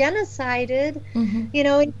they have genocided, you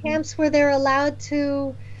know, in camps where they're allowed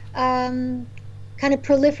to kind of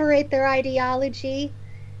proliferate their ideology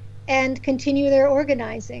and continue their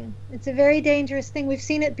organizing. It's a very dangerous thing. We've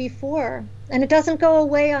seen it before, and it doesn't go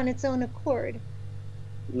away on its own accord.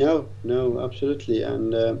 No, absolutely.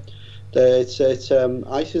 And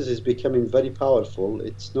ISIS is becoming very powerful.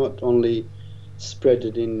 It's not only spread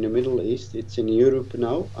in the Middle East, it's in Europe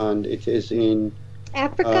now, and it is in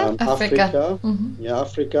Africa. Africa.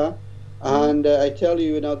 Africa. And I tell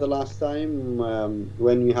you, you know, the last time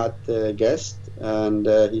when we had a guest, and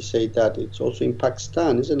he said that it's also in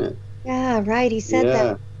Pakistan, isn't it? Yeah, right. He said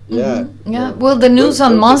that. Yeah. Well, the news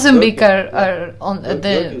on Mozambique are on the.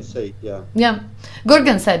 Gurgen said,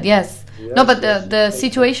 Gurgen said yes. No, but the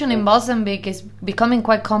situation in Mozambique is becoming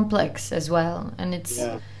quite complex as well, and it's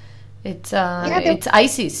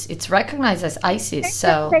ISIS. It's recognized as ISIS.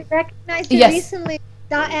 So they recognized it recently.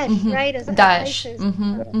 Daesh, right? As Daesh.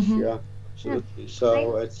 Yeah, absolutely.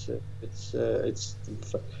 So it's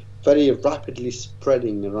very rapidly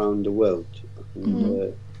spreading around the world,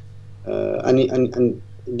 and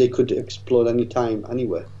they could explode anytime,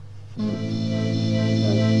 anywhere.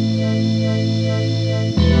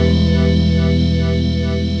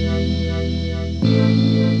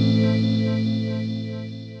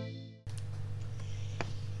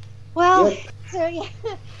 Well, so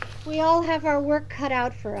we all have our work cut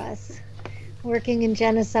out for us, working in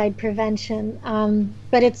genocide prevention.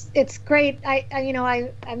 But it's great.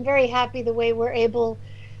 I'm very happy the way we're able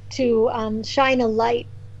to shine a light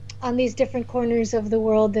on these different corners of the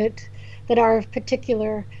world that are of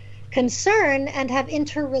particular concern and have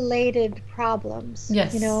interrelated problems.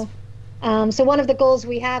 Yes. You know. So one of the goals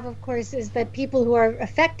we have, of course, is that people who are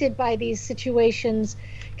affected by these situations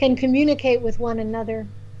can communicate with one another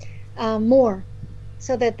more,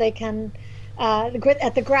 so that they can, at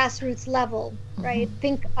the grassroots level, right,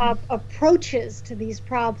 think of approaches to these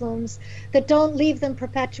problems that don't leave them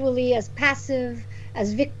perpetually as passive,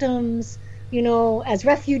 as victims, you know, as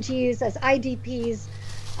refugees, as IDPs,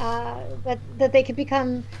 but that they can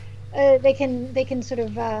become, they can sort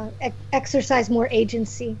of exercise more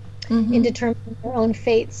agency in determining their own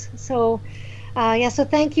fates. So, so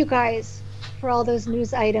thank you guys for all those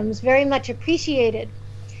news items. Very much appreciated.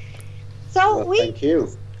 So thank you.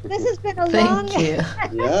 This has been a long.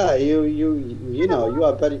 Thank you. Yeah, you know, you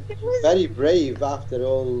are very brave after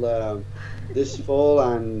all this fall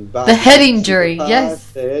and back. The head injury,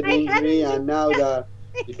 yes. The head injury, and now that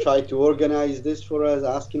you try to organize this for us,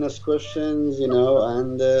 asking us questions, you know,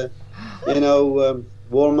 and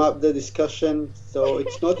warm up the discussion. So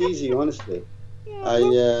it's not easy, honestly.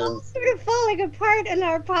 We're all sort of falling apart in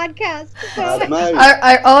our podcast. So.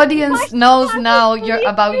 Our audience knows now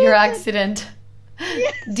about your accident.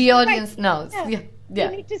 Yes, the audience knows. Yeah.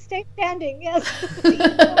 You need to stay standing, yes.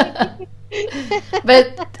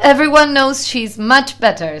 But everyone knows she's much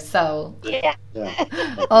better, so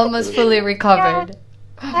almost fully recovered.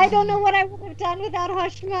 I don't know what I would have done without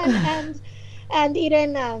Hoshman and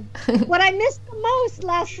Irene. What I missed the most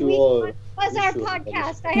last week was our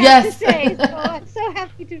podcast, I have Yes. to say. So I'm so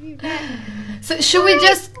happy to be back. So should we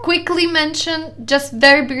just quickly mention, just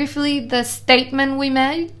very briefly, the statement we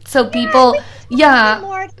made? So people,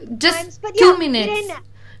 More just times, but 2 minutes. Irene,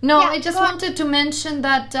 No, yeah, I just go on. wanted to mention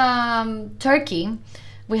that Turkey,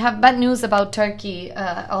 we have bad news about Turkey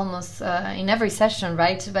almost in every session,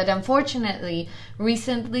 right? But unfortunately,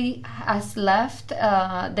 recently has left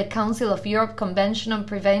the Council of Europe Convention on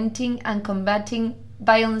Preventing and Combating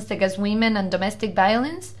Violence Against Women and Domestic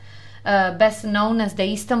Violence, best known as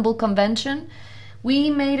the Istanbul Convention. We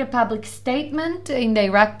made a public statement in the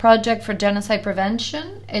Iraq Project for Genocide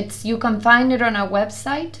Prevention. You can find it on our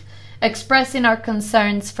website, expressing our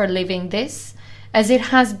concerns for leaving this, as it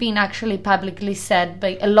has been actually publicly said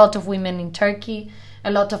by a lot of women in Turkey. A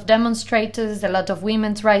lot of demonstrators, a lot of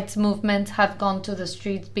women's rights movements have gone to the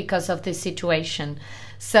streets because of this situation.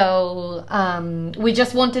 So we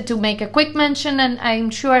just wanted to make a quick mention, and I'm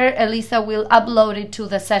sure Elisa will upload it to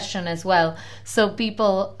the session as well, so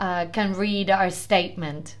people can read our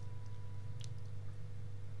statement.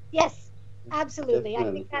 Yes, absolutely. Definitely.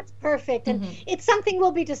 I think that's perfect. And it's something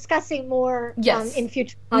we'll be discussing more Yes. in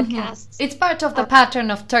future podcasts. It's part of the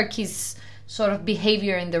pattern of Turkey's sort of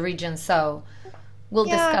behavior in the region, so we'll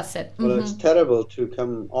Yeah. discuss it. Well, it's terrible to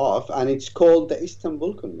come off, and it's called the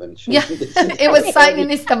Istanbul Convention. Yeah, it was signed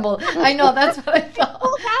in Istanbul. I know, that's what I thought.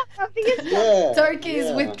 Pulled out of the Istanbul. Yeah, Turkey is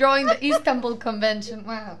yeah. withdrawing the Istanbul Convention.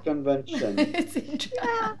 Wow. Convention. It's interesting.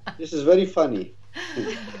 This is very funny.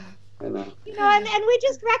 You know. And we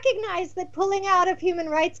just recognize that pulling out of human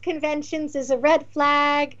rights conventions is a red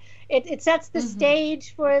flag. It sets the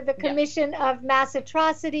stage for the commission of mass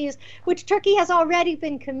atrocities, which Turkey has already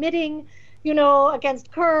been committing,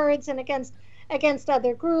 against Kurds and against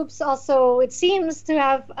other groups. Also, it seems to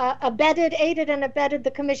have aided and abetted the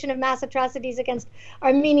commission of mass atrocities against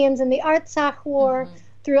Armenians in the Artsakh war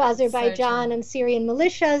through Azerbaijan and Syrian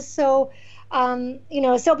militias. So,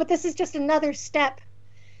 but this is just another step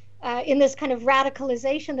in this kind of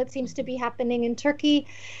radicalization that seems to be happening in Turkey.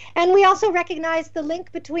 And we also recognize the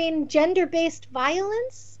link between gender-based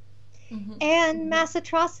violence and mass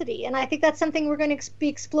atrocity. And I think that's something we're going to be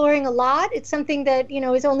exploring a lot. It's something that,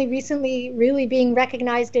 is only recently really being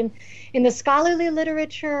recognized in the scholarly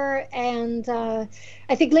literature. And I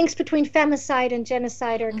think links between femicide and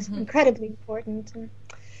genocide are incredibly important. And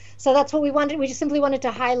so that's what we wanted. We just simply wanted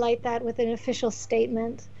to highlight that with an official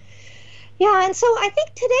statement. Yeah, and so I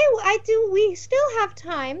think today we still have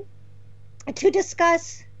time to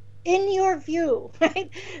discuss in your view, right?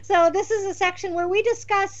 So this is a section where we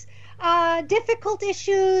discuss difficult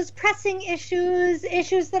issues, pressing issues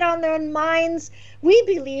that are on their minds, we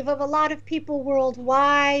believe, of a lot of people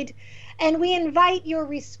worldwide, and we invite your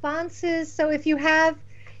responses. So if you have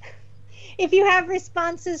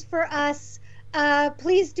responses for us,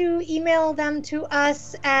 please do email them to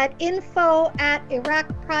us at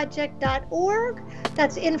info@iraqproject.org.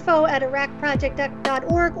 That's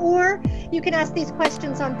info@iraqproject.org, or you can ask these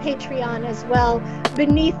questions on Patreon as well.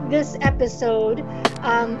 Beneath this episode,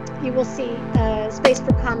 you will see space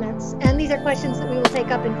for comments. And these are questions that we will take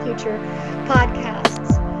up in future podcasts.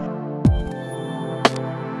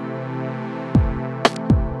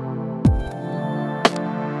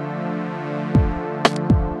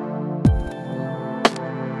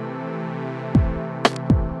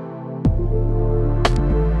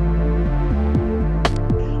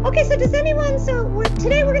 Okay, so today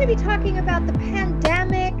we're going to be talking about the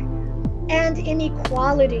pandemic and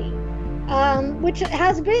inequality, which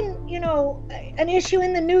has been, an issue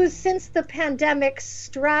in the news since the pandemic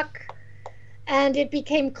struck, and it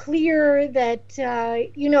became clear that,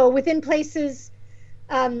 within places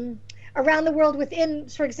around the world,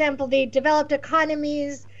 for example, the developed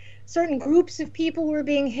economies, certain groups of people were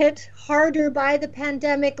being hit harder by the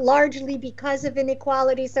pandemic, largely because of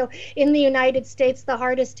inequality. So in the United States, the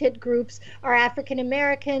hardest hit groups are African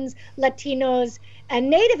Americans, Latinos, and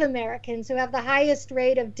Native Americans, who have the highest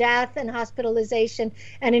rate of death and hospitalization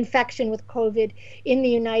and infection with COVID in the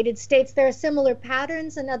United States. There are similar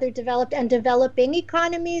patterns in other developed and developing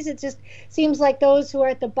economies. It just seems like those who are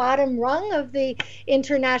at the bottom rung of the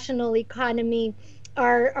international economy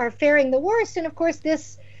are faring the worst. And of course,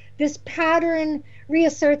 this pattern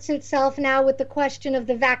reasserts itself now with the question of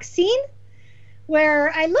the vaccine,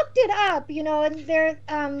 where I looked it up, and there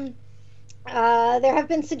have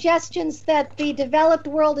been suggestions that the developed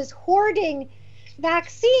world is hoarding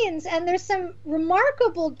vaccines, and there's some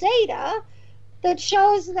remarkable data that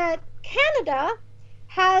shows that Canada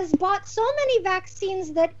has bought so many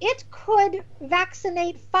vaccines that it could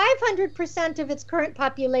vaccinate 500% of its current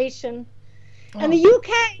population. And the UK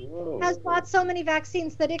has bought so many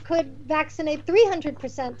vaccines that it could vaccinate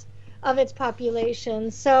 300% of its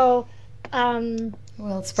population. So,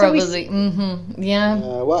 well, it's probably, yeah.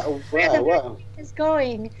 Where the vaccine is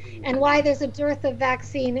going and why there's a dearth of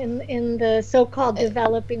vaccine in the so-called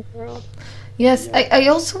developing world. Yes, I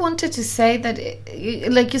also wanted to say that,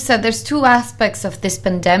 like you said, there's two aspects of this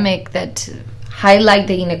pandemic that highlight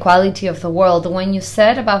the inequality of the world. When you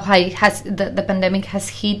said about how the pandemic has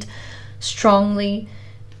hit strongly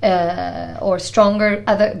or stronger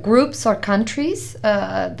other groups or countries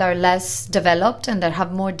that are less developed and that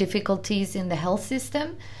have more difficulties in the health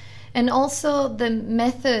system, and also the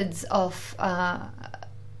methods of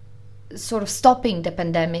sort of stopping the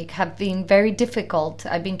pandemic have been very difficult.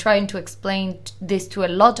 I've been trying to explain this to a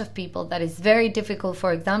lot of people, that it's very difficult,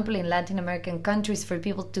 for example, in Latin American countries for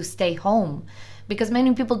people to stay home because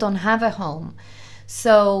many people don't have a home.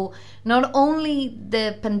 So not only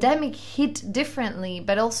the pandemic hit differently,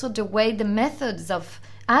 but also the way the methods of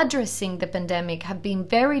addressing the pandemic have been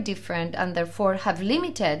very different and therefore have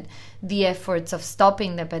limited the efforts of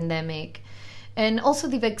stopping the pandemic. And also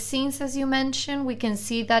the vaccines, as you mentioned, we can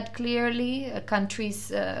see that clearly. Countries,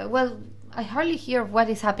 I hardly hear of what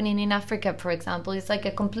is happening in Africa, for example. It's like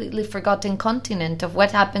a completely forgotten continent of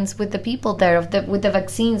what happens with the people there, with the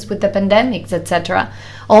vaccines, with the pandemics, etc.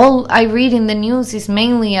 All I read in the news is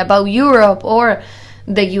mainly about Europe or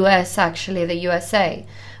the US, actually, the USA.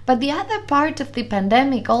 But the other part of the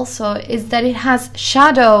pandemic also is that it has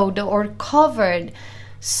shadowed or covered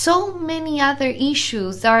so many other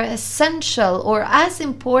issues that are essential or as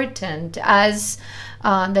important as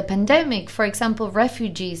the pandemic. For example,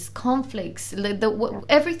 refugees, conflicts,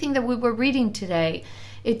 everything that we were reading today.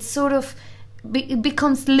 It sort of it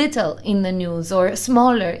becomes little in the news or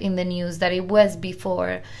smaller in the news than it was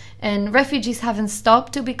before. And refugees haven't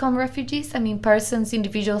stopped to become refugees. I mean,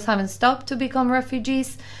 individuals haven't stopped to become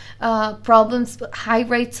refugees. Problems, high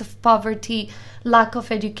rates of poverty, lack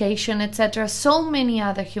of education, etc. So many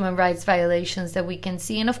other human rights violations that we can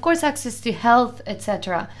see. And of course, access to health,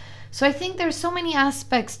 etc. So I think there's so many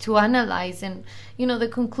aspects to analyze. And, the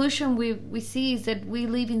conclusion we see is that we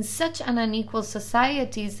live in such an unequal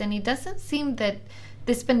societies, and it doesn't seem that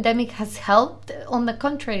this pandemic has helped. On the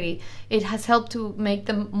contrary, it has helped to make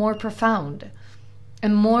them more profound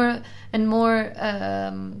and more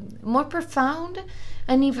profound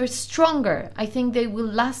and even stronger. I think they will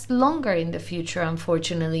last longer in the future,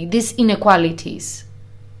 unfortunately, these inequalities.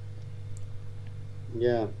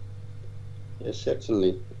 Yeah, yes,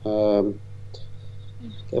 certainly.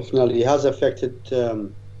 Definitely has affected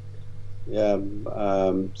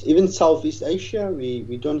even Southeast Asia.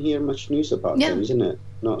 We don't hear much news about them, isn't it?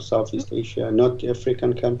 Not Southeast Asia, not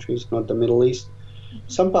African countries, not the Middle East.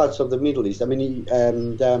 Some parts of the Middle East. I mean,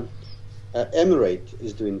 Emirate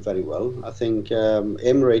is doing very well. I think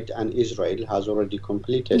Emirate and Israel has already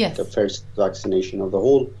completed the first vaccination of the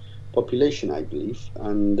whole population, I believe.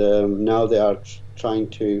 And now they are trying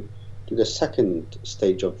to do the second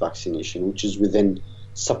stage of vaccination, which is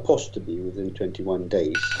supposed to be within 21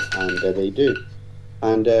 days. And they do.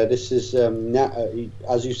 And this is,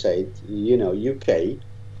 as you said, UK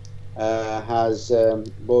has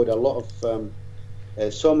bought a lot of,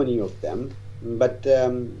 so many of them, but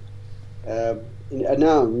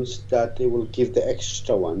announced that they will give the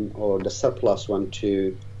extra one or the surplus one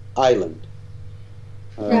to Ireland.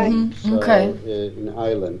 In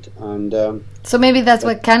Ireland, and so maybe that's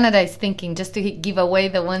what Canada is thinking, just to give away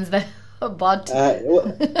the ones that are bought. I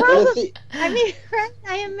mean,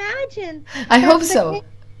 I imagine. I hope so.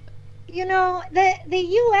 The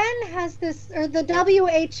UN has this, or the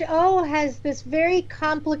WHO has this very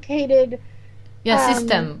complicated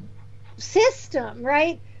system,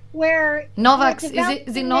 right? Where Novax, is it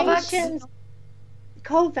Novax?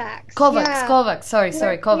 COVAX. Sorry,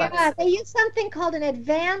 COVAX. Yeah, they use something called an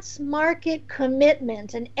Advanced Market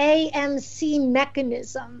Commitment, an AMC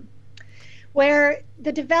mechanism, where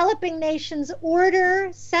the developing nations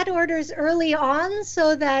set orders early on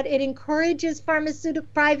so that it encourages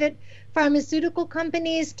private pharmaceutical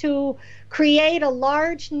companies to create a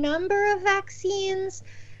large number of vaccines.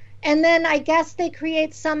 And then I guess they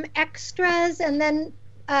create some extras, and then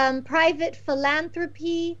private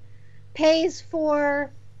philanthropy pays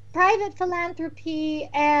for private philanthropy,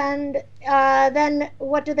 and then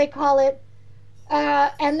what do they call it?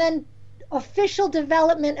 And then official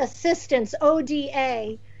development assistance,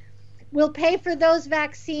 ODA, will pay for those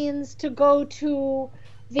vaccines to go to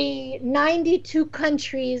the 92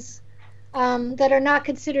 countries that are not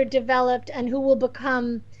considered developed and who will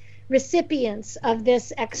become recipients of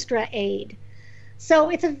this extra aid. So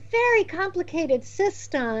it's a very complicated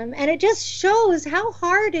system, and it just shows how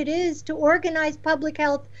hard it is to organize public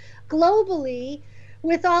health globally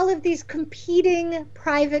with all of these competing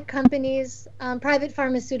private companies, private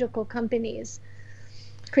pharmaceutical companies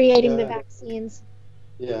creating the vaccines.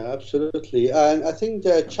 Yeah, absolutely. And I think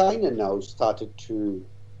that China now started to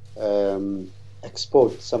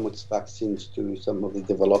export some of its vaccines to some of the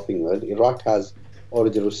developing world. Iraq has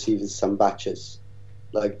already received some batches.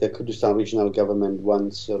 Like the Kurdistan regional government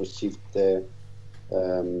once received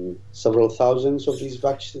several thousands of these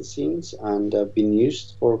vaccines and have been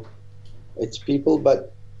used for its people.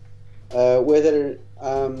 But whether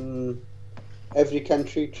every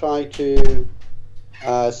country try to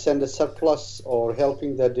send a surplus or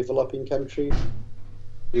helping the developing country,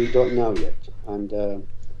 we don't know yet. And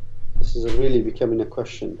this is really becoming a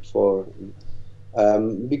question for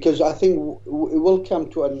because I think it will come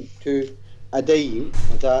to a day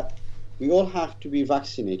that we all have to be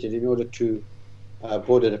vaccinated in order to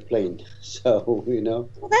board a plane. So,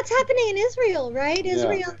 Well, that's happening in Israel, right?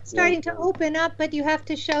 Israel is starting to open up, but you have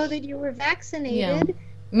to show that you were vaccinated.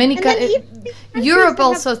 Yeah. Europe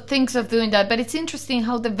also thinks of doing that, but it's interesting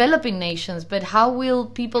how developing nations, but how will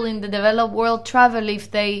people in the developed world travel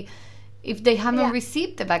if they haven't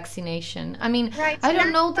received the vaccination? I mean, I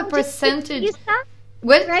don't know the percentage.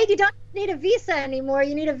 Well, right? You don't need a visa anymore.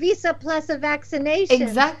 You need a visa plus a vaccination.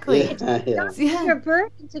 Exactly. Your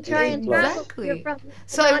burden to try and travel. Exactly.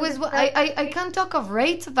 So I can't talk of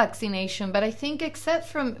rates of vaccination, but I think except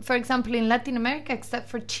for example, in Latin America, except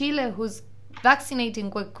for Chile, who's vaccinating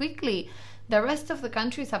quite quickly, the rest of the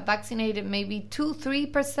countries have vaccinated maybe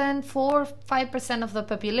 2-3%, 4-5% of the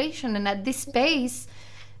population, and at this pace,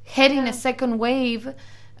 heading to a second wave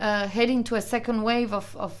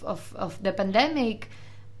of the pandemic,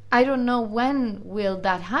 I don't know when will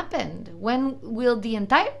that happen. When will the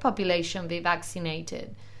entire population be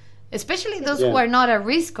vaccinated? Especially those who are not at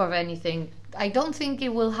risk of anything. I don't think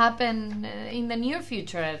it will happen in the near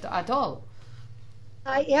future at all.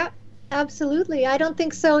 Yeah, absolutely. I don't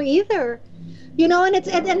think so either. And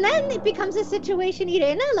then it becomes a situation,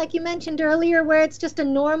 Irene, like you mentioned earlier, where it's just a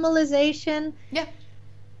normalization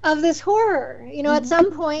of this horror. At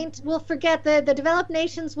some point we'll forget the developed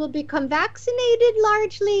nations will become vaccinated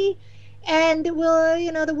largely, and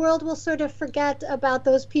the world will sort of forget about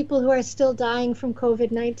those people who are still dying from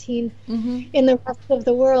COVID-19 in the rest of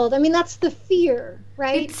the world. I mean, that's the fear,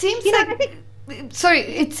 right? It seems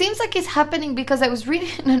it seems like it's happening because I was reading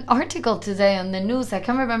an article today on the news. I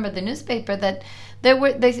can't remember the newspaper, that they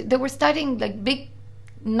were starting like big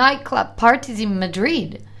nightclub parties in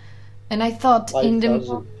Madrid. And I thought in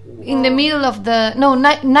the middle of the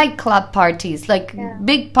nightclub parties, like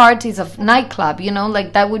big parties of nightclub,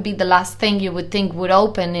 like that would be the last thing you would think would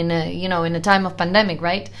open in a time of pandemic,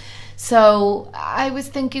 right? So I was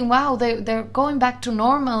thinking, wow, they're going back to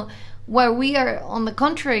normal, where we are on the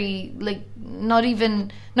contrary, like not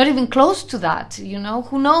even close to that.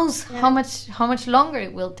 Who knows how much longer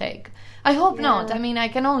it will take. I hope not. I mean, I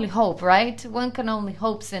can only hope, right? One can only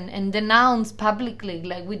hope and denounce publicly,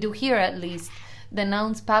 like we do here at least,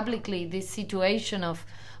 denounce publicly this situation of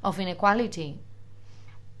inequality.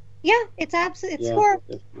 Yeah, it's absolutely, it's horrible.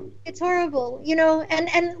 Definitely. It's horrible,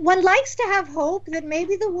 and one likes to have hope that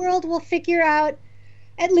maybe the world will figure out,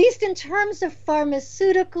 at least in terms of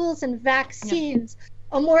pharmaceuticals and vaccines,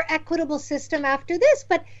 a more equitable system after this.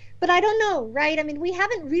 But I don't know, right? I mean, we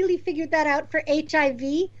haven't really figured that out for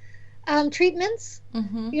HIV treatments.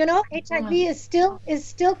 HIV is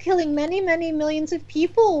still killing many millions of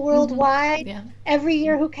people worldwide every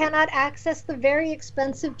year who cannot access the very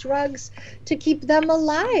expensive drugs to keep them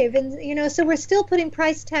alive. And so we're still putting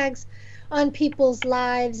price tags on people's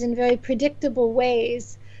lives in very predictable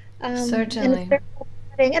ways. Certainly.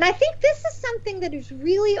 And I think this is something that is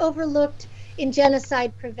really overlooked in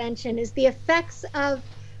genocide prevention, is the effects of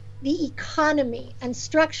the economy and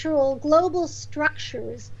global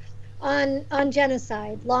structures on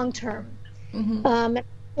genocide long term,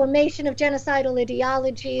 formation of genocidal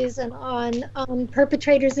ideologies, and on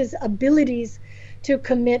perpetrators' abilities to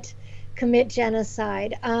commit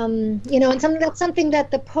genocide. And that's something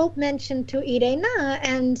that the Pope mentioned to Irene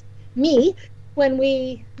and me when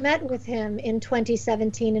we met with him in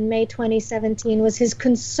 2017, in May 2017, was his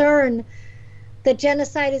concern that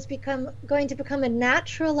genocide is going to become a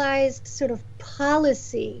naturalized sort of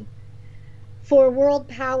policy for world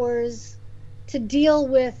powers to deal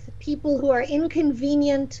with people who are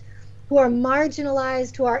inconvenient, who are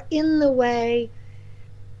marginalized, who are in the way,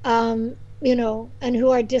 and who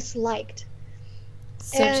are disliked.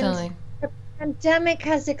 Certainly. And the pandemic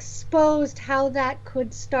has exposed how that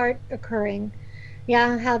could start occurring.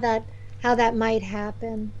 Yeah, how that might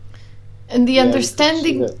happen. And the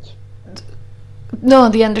understanding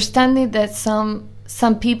the understanding that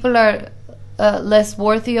some people are less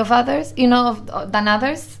worthy of others, than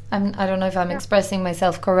others. I don't know if I'm expressing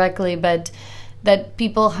myself correctly, but that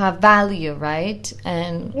people have value, right?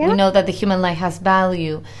 And we know that the human life has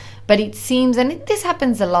value. But it seems, and this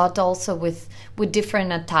happens a lot also with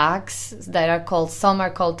different attacks that are called, some are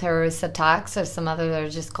called terrorist attacks, or some others are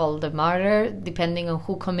just called the murder, depending on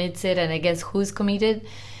who commits it and I guess who's committed.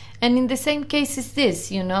 And in the same case is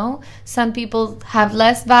this, some people have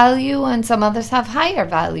less value and some others have higher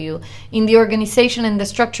value in the organization and the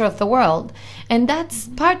structure of the world. And that's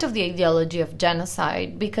part of the ideology of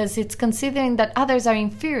genocide, because it's considering that others are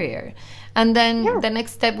inferior. And then the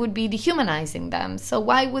next step would be dehumanizing them. So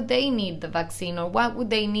why would they need the vaccine, or what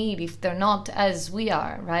would they need if they're not as we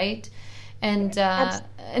are, right? And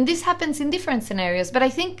this happens in different scenarios. But I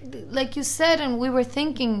think, like you said, and we were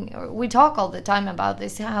thinking, we talk all the time about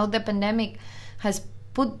this, how the pandemic has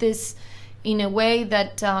put this in a way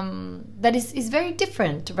that that is very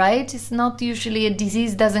different, right? It's not usually, a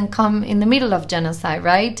disease doesn't come in the middle of genocide,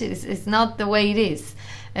 right? It's not the way it is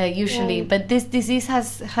usually. But this disease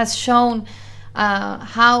has shown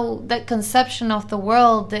how that conception of the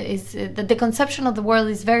world is, that the conception of the world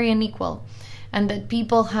is very unequal, and that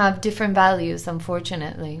people have different values,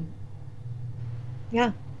 unfortunately.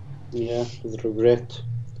 Yeah, with regret.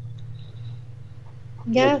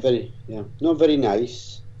 Not very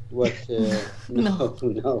nice. No,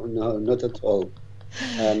 not at all.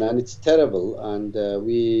 And it's terrible. And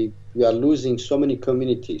we are losing so many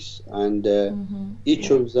communities, and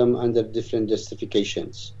each of them under different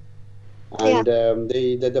justifications. And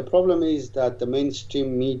the problem is that the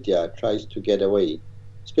mainstream media tries to get away,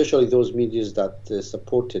 especially those medias that are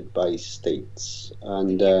supported by states,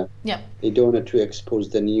 and they don't want to expose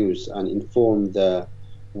the news and inform the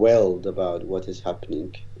world about what is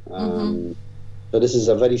happening. So this is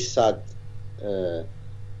a very sad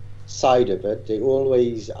side of it. They're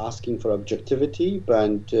always asking for objectivity,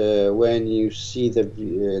 but when you see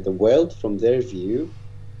the world from their view,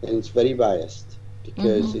 then it's very biased,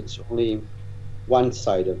 because it's only one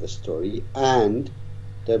side of the story. And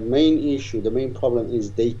the main issue, the main problem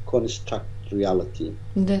is they construct reality.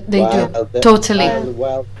 Totally.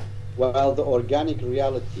 While the organic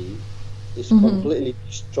reality is completely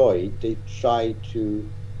destroyed, they try to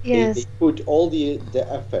they put all the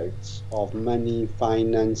efforts of money,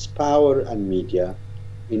 finance, power, and media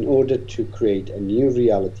in order to create a new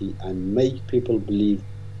reality and make people believe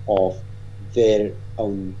of their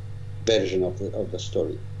own version of the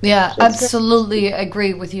story. Yeah, so absolutely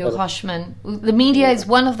agree with you, Hoshman. The media is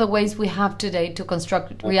one of the ways we have today to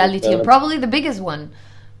construct reality, and probably the biggest one.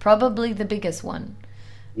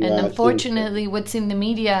 And unfortunately, what's in the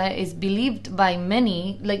media is believed by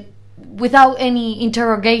many, like, without any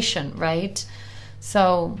interrogation, right?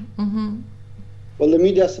 So, well, the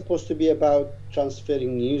media is supposed to be about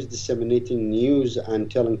transferring news, disseminating news, and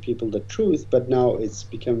telling people the truth, but now it's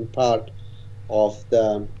become part of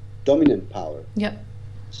the dominant power. Yep.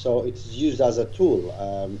 So it's used as a tool.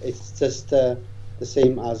 It's just the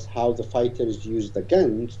same as how the fighters use the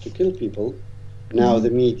guns to kill people. Now the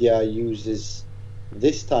media uses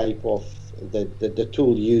this type of the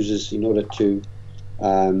tool uses in order to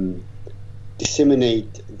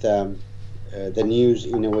disseminate the news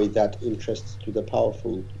in a way that interests to the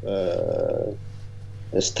powerful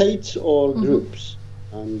states or groups.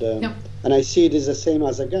 And I see it as the same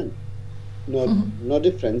as a gun. No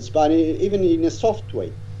difference, but even in a soft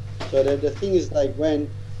way. So the thing is, like,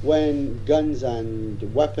 when guns and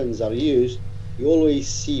weapons are used, you always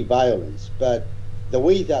see violence. But the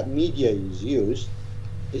way that media is used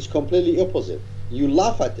is completely opposite. You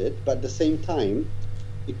laugh at it, but at the same time,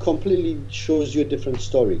 it completely shows you a different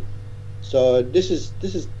story. So this is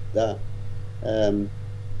the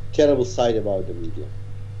terrible side about the media.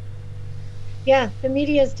 Yeah, the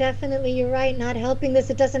media is definitely, you're right, not helping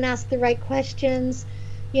this. It doesn't ask the right questions.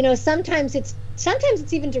 Sometimes it's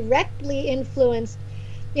even directly influenced.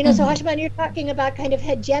 So Hoshman, you're talking about kind of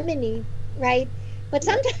hegemony, right? But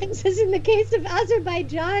sometimes, as in the case of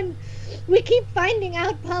Azerbaijan, we keep finding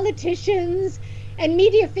out politicians and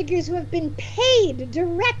media figures who have been paid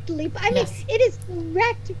directly. I mean, it is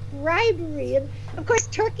direct bribery. And of course,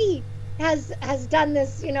 Turkey has done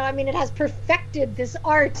this, it has perfected this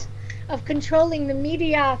art of controlling the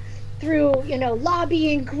media through,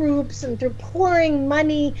 lobbying groups and through pouring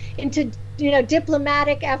money into,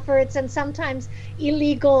 diplomatic efforts, and sometimes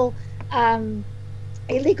illegal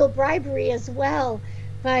bribery as well.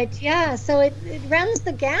 But so it runs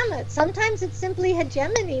the gamut. Sometimes it's simply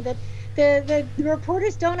hegemony, that the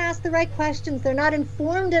reporters don't ask the right questions. They're not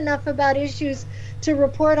informed enough about issues to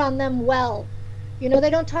report on them well. They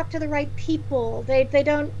don't talk to the right people. They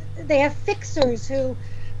have fixers who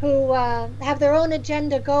who have their own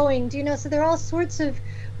agenda going. Do you know? So there are all sorts of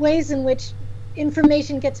ways in which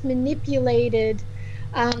information gets manipulated,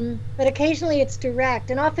 but occasionally it's direct.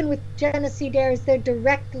 And often with genocidaires, they're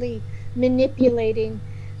directly manipulating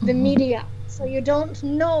the media. So you don't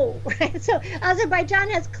know, right? So Azerbaijan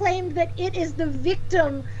has claimed that it is the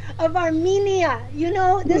victim of Armenia. You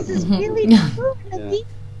know, this is really true. The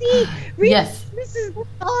BBC reinforces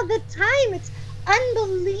all the time. It's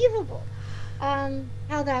unbelievable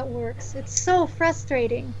how that works. It's so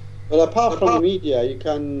frustrating. Well, apart from the media, you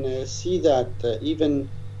can see that even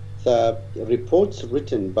the reports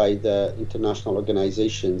written by the international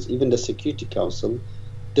organizations, even the Security Council,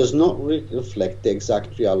 does not reflect the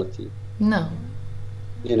exact reality. No.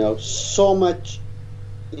 You know, so much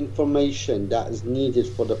information that is needed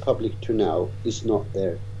for the public to know is not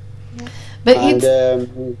there. Yeah. But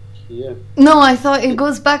No, I thought it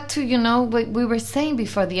goes back to, you know, what we were saying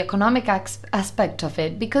before, the economic aspect of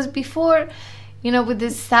it. Because before, you know, with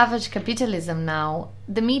this savage capitalism now,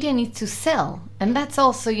 the media needs to sell. And that's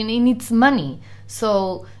also, you know, it needs money.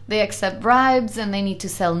 So they accept bribes and they need to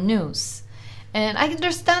sell news. And I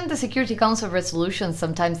understand the Security Council resolutions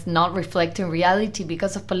sometimes not reflecting reality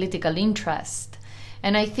because of political interest.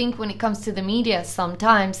 And I think when it comes to the media,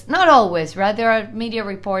 sometimes, not always, right? There are media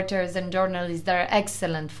reporters and journalists that are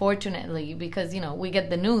excellent, fortunately, because, you know, we get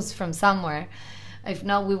the news from somewhere. If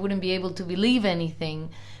not, we wouldn't be able to believe anything.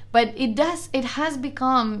 But it has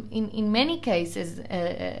become, in many cases,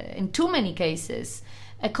 in too many cases,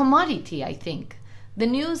 a commodity, I think. The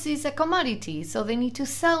news is a commodity, so they need to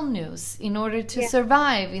sell news in order to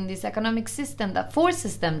survive in this economic system that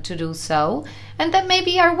forces them to do so, and that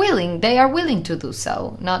maybe they are willing to do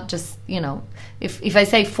so. Not just, you know, if I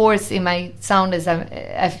say force, it might sound as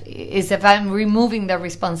if I'm removing the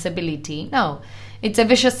responsibility. No, it's a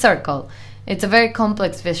vicious circle. It's a very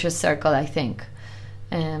complex vicious circle, I think.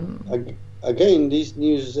 Again, these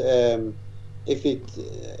news, if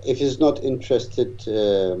it's not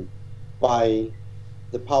interested by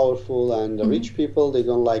the powerful and the rich people, they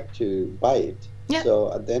don't like to buy it. Yeah.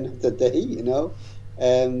 So at the end of the day, you know,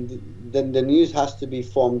 and then the news has to be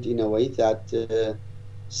formed in a way that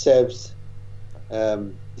serves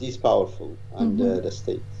these powerful and the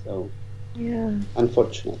state. So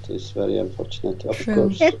unfortunate. It's very unfortunate, of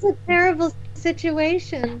course. It's a terrible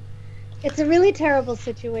situation. It's a really terrible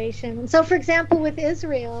situation. So, for example, with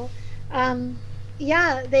Israel, they're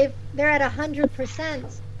at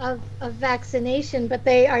 100% of vaccination, but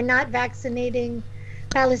they are not vaccinating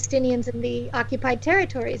Palestinians in the occupied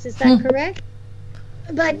territories. Is that correct?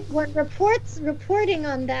 But when reporting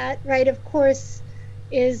on that, right, of course,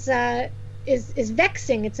 is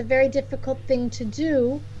vexing. It's a very difficult thing to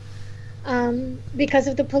do because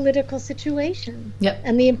of the political situation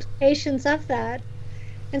and the implications of that.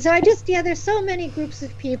 And so there's so many groups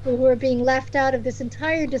of people who are being left out of this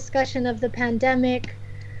entire discussion of the pandemic.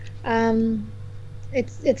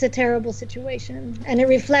 It's a terrible situation, and it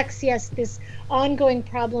reflects, this ongoing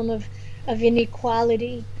problem of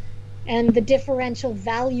inequality and the differential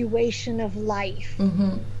valuation of life,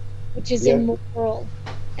 which is immoral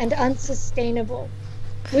and unsustainable.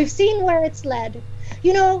 We've seen where it's led.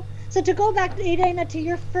 You know, so to go back, Irene, to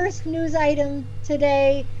your first news item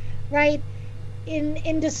today, right?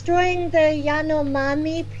 In destroying the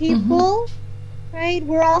Yanomami people, right,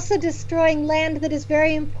 we're also destroying land that is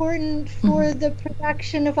very important for the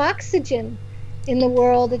production of oxygen in the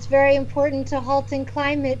world. It's very important to halting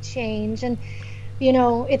climate change. And, you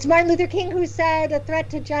know, it's Martin Luther King who said, a threat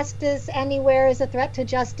to justice anywhere is a threat to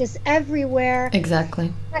justice everywhere.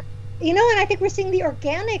 Exactly. But, you know, and I think we're seeing the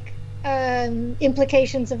organic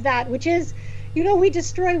implications of that, which is, you know, we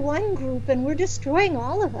destroy one group and we're destroying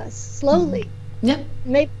all of us slowly. Yeah.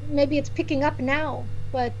 Maybe it's picking up now,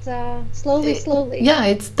 but slowly. Yeah,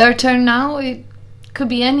 it's their turn now. It could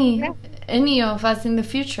be any of us in the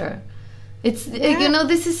future. It's you know,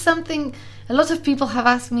 this is something a lot of people have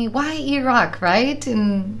asked me, why Iraq, right?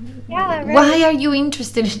 And why are you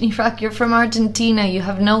interested in Iraq? You're from Argentina. You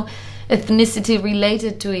have no ethnicity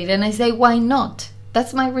related to it. And I say, why not?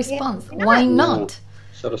 That's my response. Why not?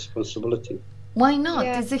 It's a responsibility. Why not?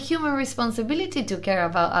 It's a human responsibility to care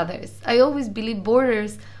about others. I always believe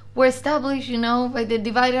borders were established, you know, by the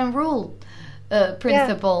divide and rule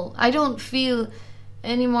principle. I don't feel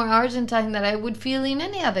any more Argentine than I would feel in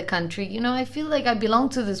any other country. You know, I feel like I belong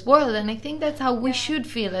to this world, and I think that's how we should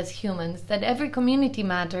feel as humans, that every community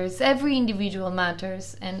matters, every individual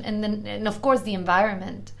matters, and of course the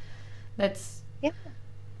environment. That's... Yeah,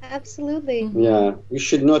 absolutely. Yeah, we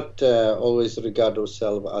should not always regard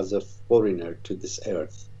ourselves as a foreigner to this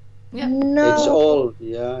earth. Yeah. No. It's all,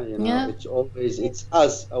 it's always, it's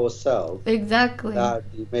us, ourselves, Exactly. that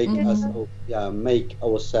make us, make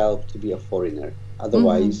ourselves to be a foreigner.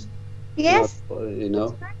 Otherwise, Yes.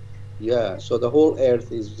 so the whole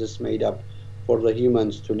earth is just made up for the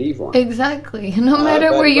humans to live on. Exactly. No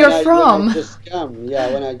matter But where you're from.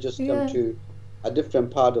 when I just come to a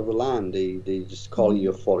different part of the land, they just call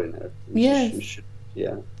you a foreigner. Yes.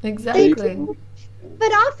 Exactly. Exactly.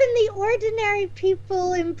 But often the ordinary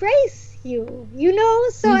people embrace you,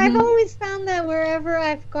 so I've always found that wherever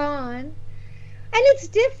I've gone. And it's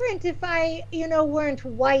different if I, weren't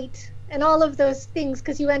white and all of those things,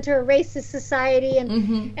 because you enter a racist society and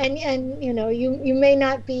you may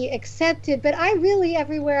not be accepted. But I really,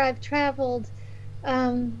 everywhere I've traveled,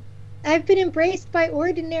 I've been embraced by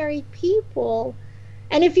ordinary people.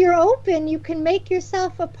 And if you're open, you can make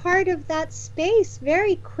yourself a part of that space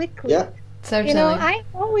very quickly. Yeah. Certainly. I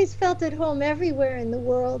always felt at home everywhere in the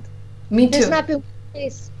world. Me too. There's not been one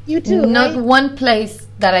place. You too, Not right? one place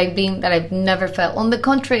that I've been that I've never felt. On the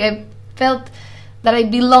contrary, I felt that I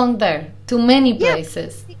belong there to many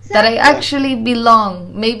places. Exactly. That I actually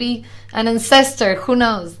belong. Maybe an ancestor, who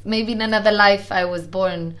knows? Maybe in another life I was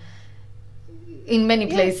born in many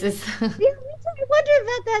places. I wonder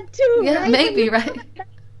about that too. Yeah, right? maybe, right?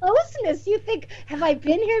 Closeness. You think, have I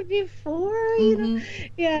been here before?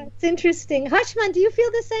 Yeah, it's interesting. Hoshman, do you feel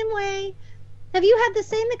the same way? Have you had the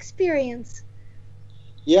same experience?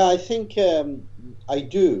 Yeah, I think I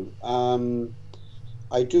do.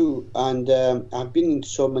 I do, and I've been in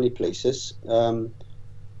so many places.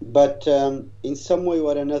 But in some way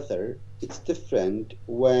or another, it's different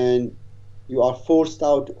when you are forced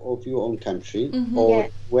out of your own country, or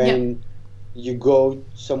when you go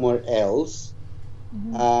somewhere else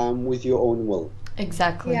with your own will.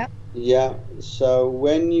 Exactly. Yeah. So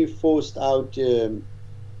when you're forced out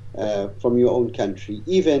from your own country,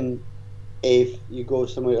 even if you go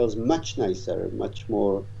somewhere else much nicer, much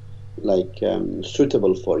more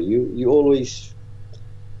suitable for you, you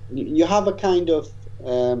have a kind of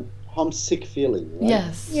homesick feeling, right?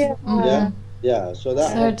 Yes. Yeah. So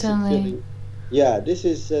that homesick feeling, this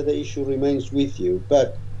is the issue remains with you.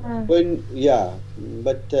 But for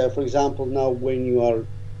example, now when you are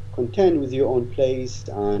content with your own place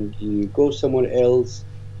and you go somewhere else,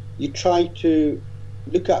 you try to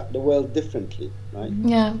look at the world differently, right?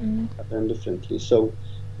 Yeah. Differently. So,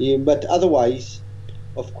 but otherwise,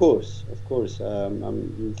 of course.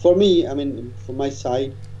 For me, from my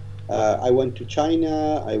side, I went to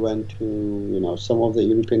China. I went to some of the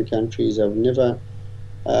European countries. I've never.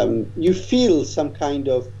 You feel some kind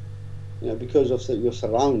of, because of your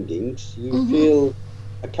surroundings, you feel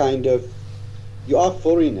a kind of, you are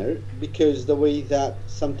foreigner because the way that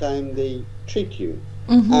sometimes they treat you.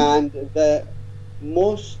 And the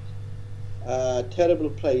most terrible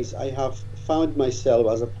place I have found myself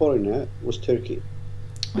as a foreigner was Turkey,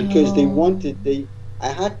 because they were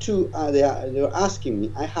asking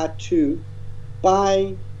me, I had to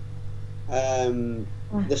buy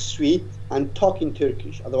the sweet and talk in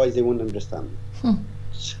Turkish, otherwise they wouldn't understand me.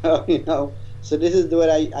 So so this is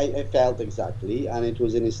where I felt exactly, and it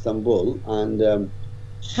was in Istanbul, and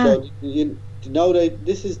so you know that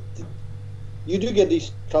this is, you do get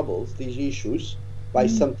these troubles, these issues by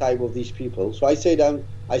some type of these people. So I said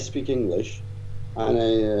I speak English, and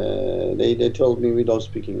they told me we don't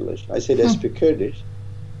speak English. I said I speak Kurdish,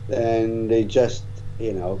 and they just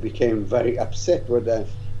became very upset with that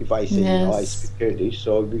if I say I speak Kurdish.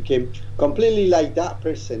 So it became completely like that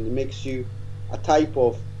person makes you a type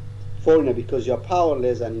of foreigner because you're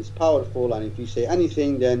powerless and he's powerful, and if you say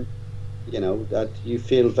anything, then that you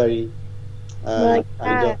feel very like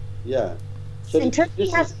kind that. of So and Turkey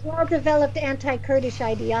has a well-developed anti-Kurdish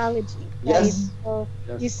ideology. Yes. So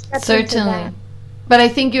you step Certainly. into that. But I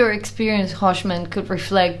think your experience, Hoshman, could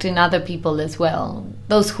reflect in other people as well.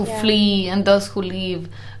 Those who flee and those who leave.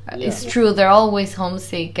 It's true, they're always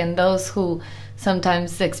homesick, and those who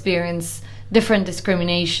sometimes experience different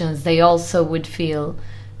discriminations, they also would feel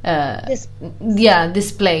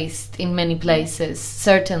displaced in many places.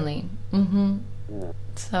 Certainly.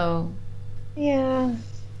 So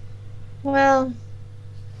well,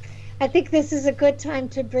 I think this is a good time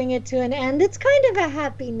to bring it to an end. It's kind of a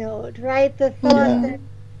happy note, right? The thought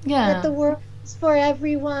that the world is for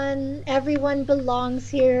everyone belongs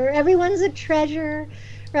here, everyone's a treasure,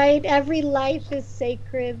 right? Every life is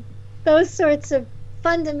sacred. Those sorts of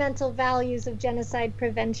fundamental values of genocide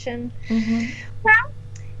prevention. Well,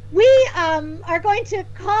 we are going to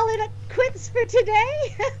call it quits for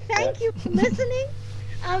today. Thank you for listening.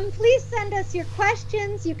 Please send us your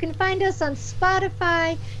questions. You can find us on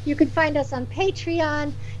Spotify. You can find us on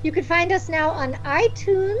Patreon. You can find us now on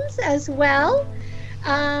iTunes as well.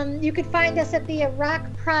 You can find us at the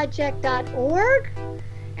iraqproject.org.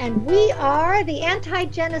 And we are the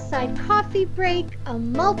Anti-Genocide Coffee Break, a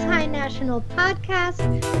multinational podcast.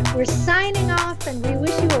 We're signing off, and we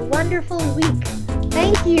wish you a wonderful week.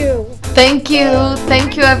 Thank you. Thank you.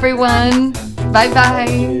 Thank you, everyone. Bye-bye.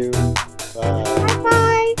 Thank you. Bye.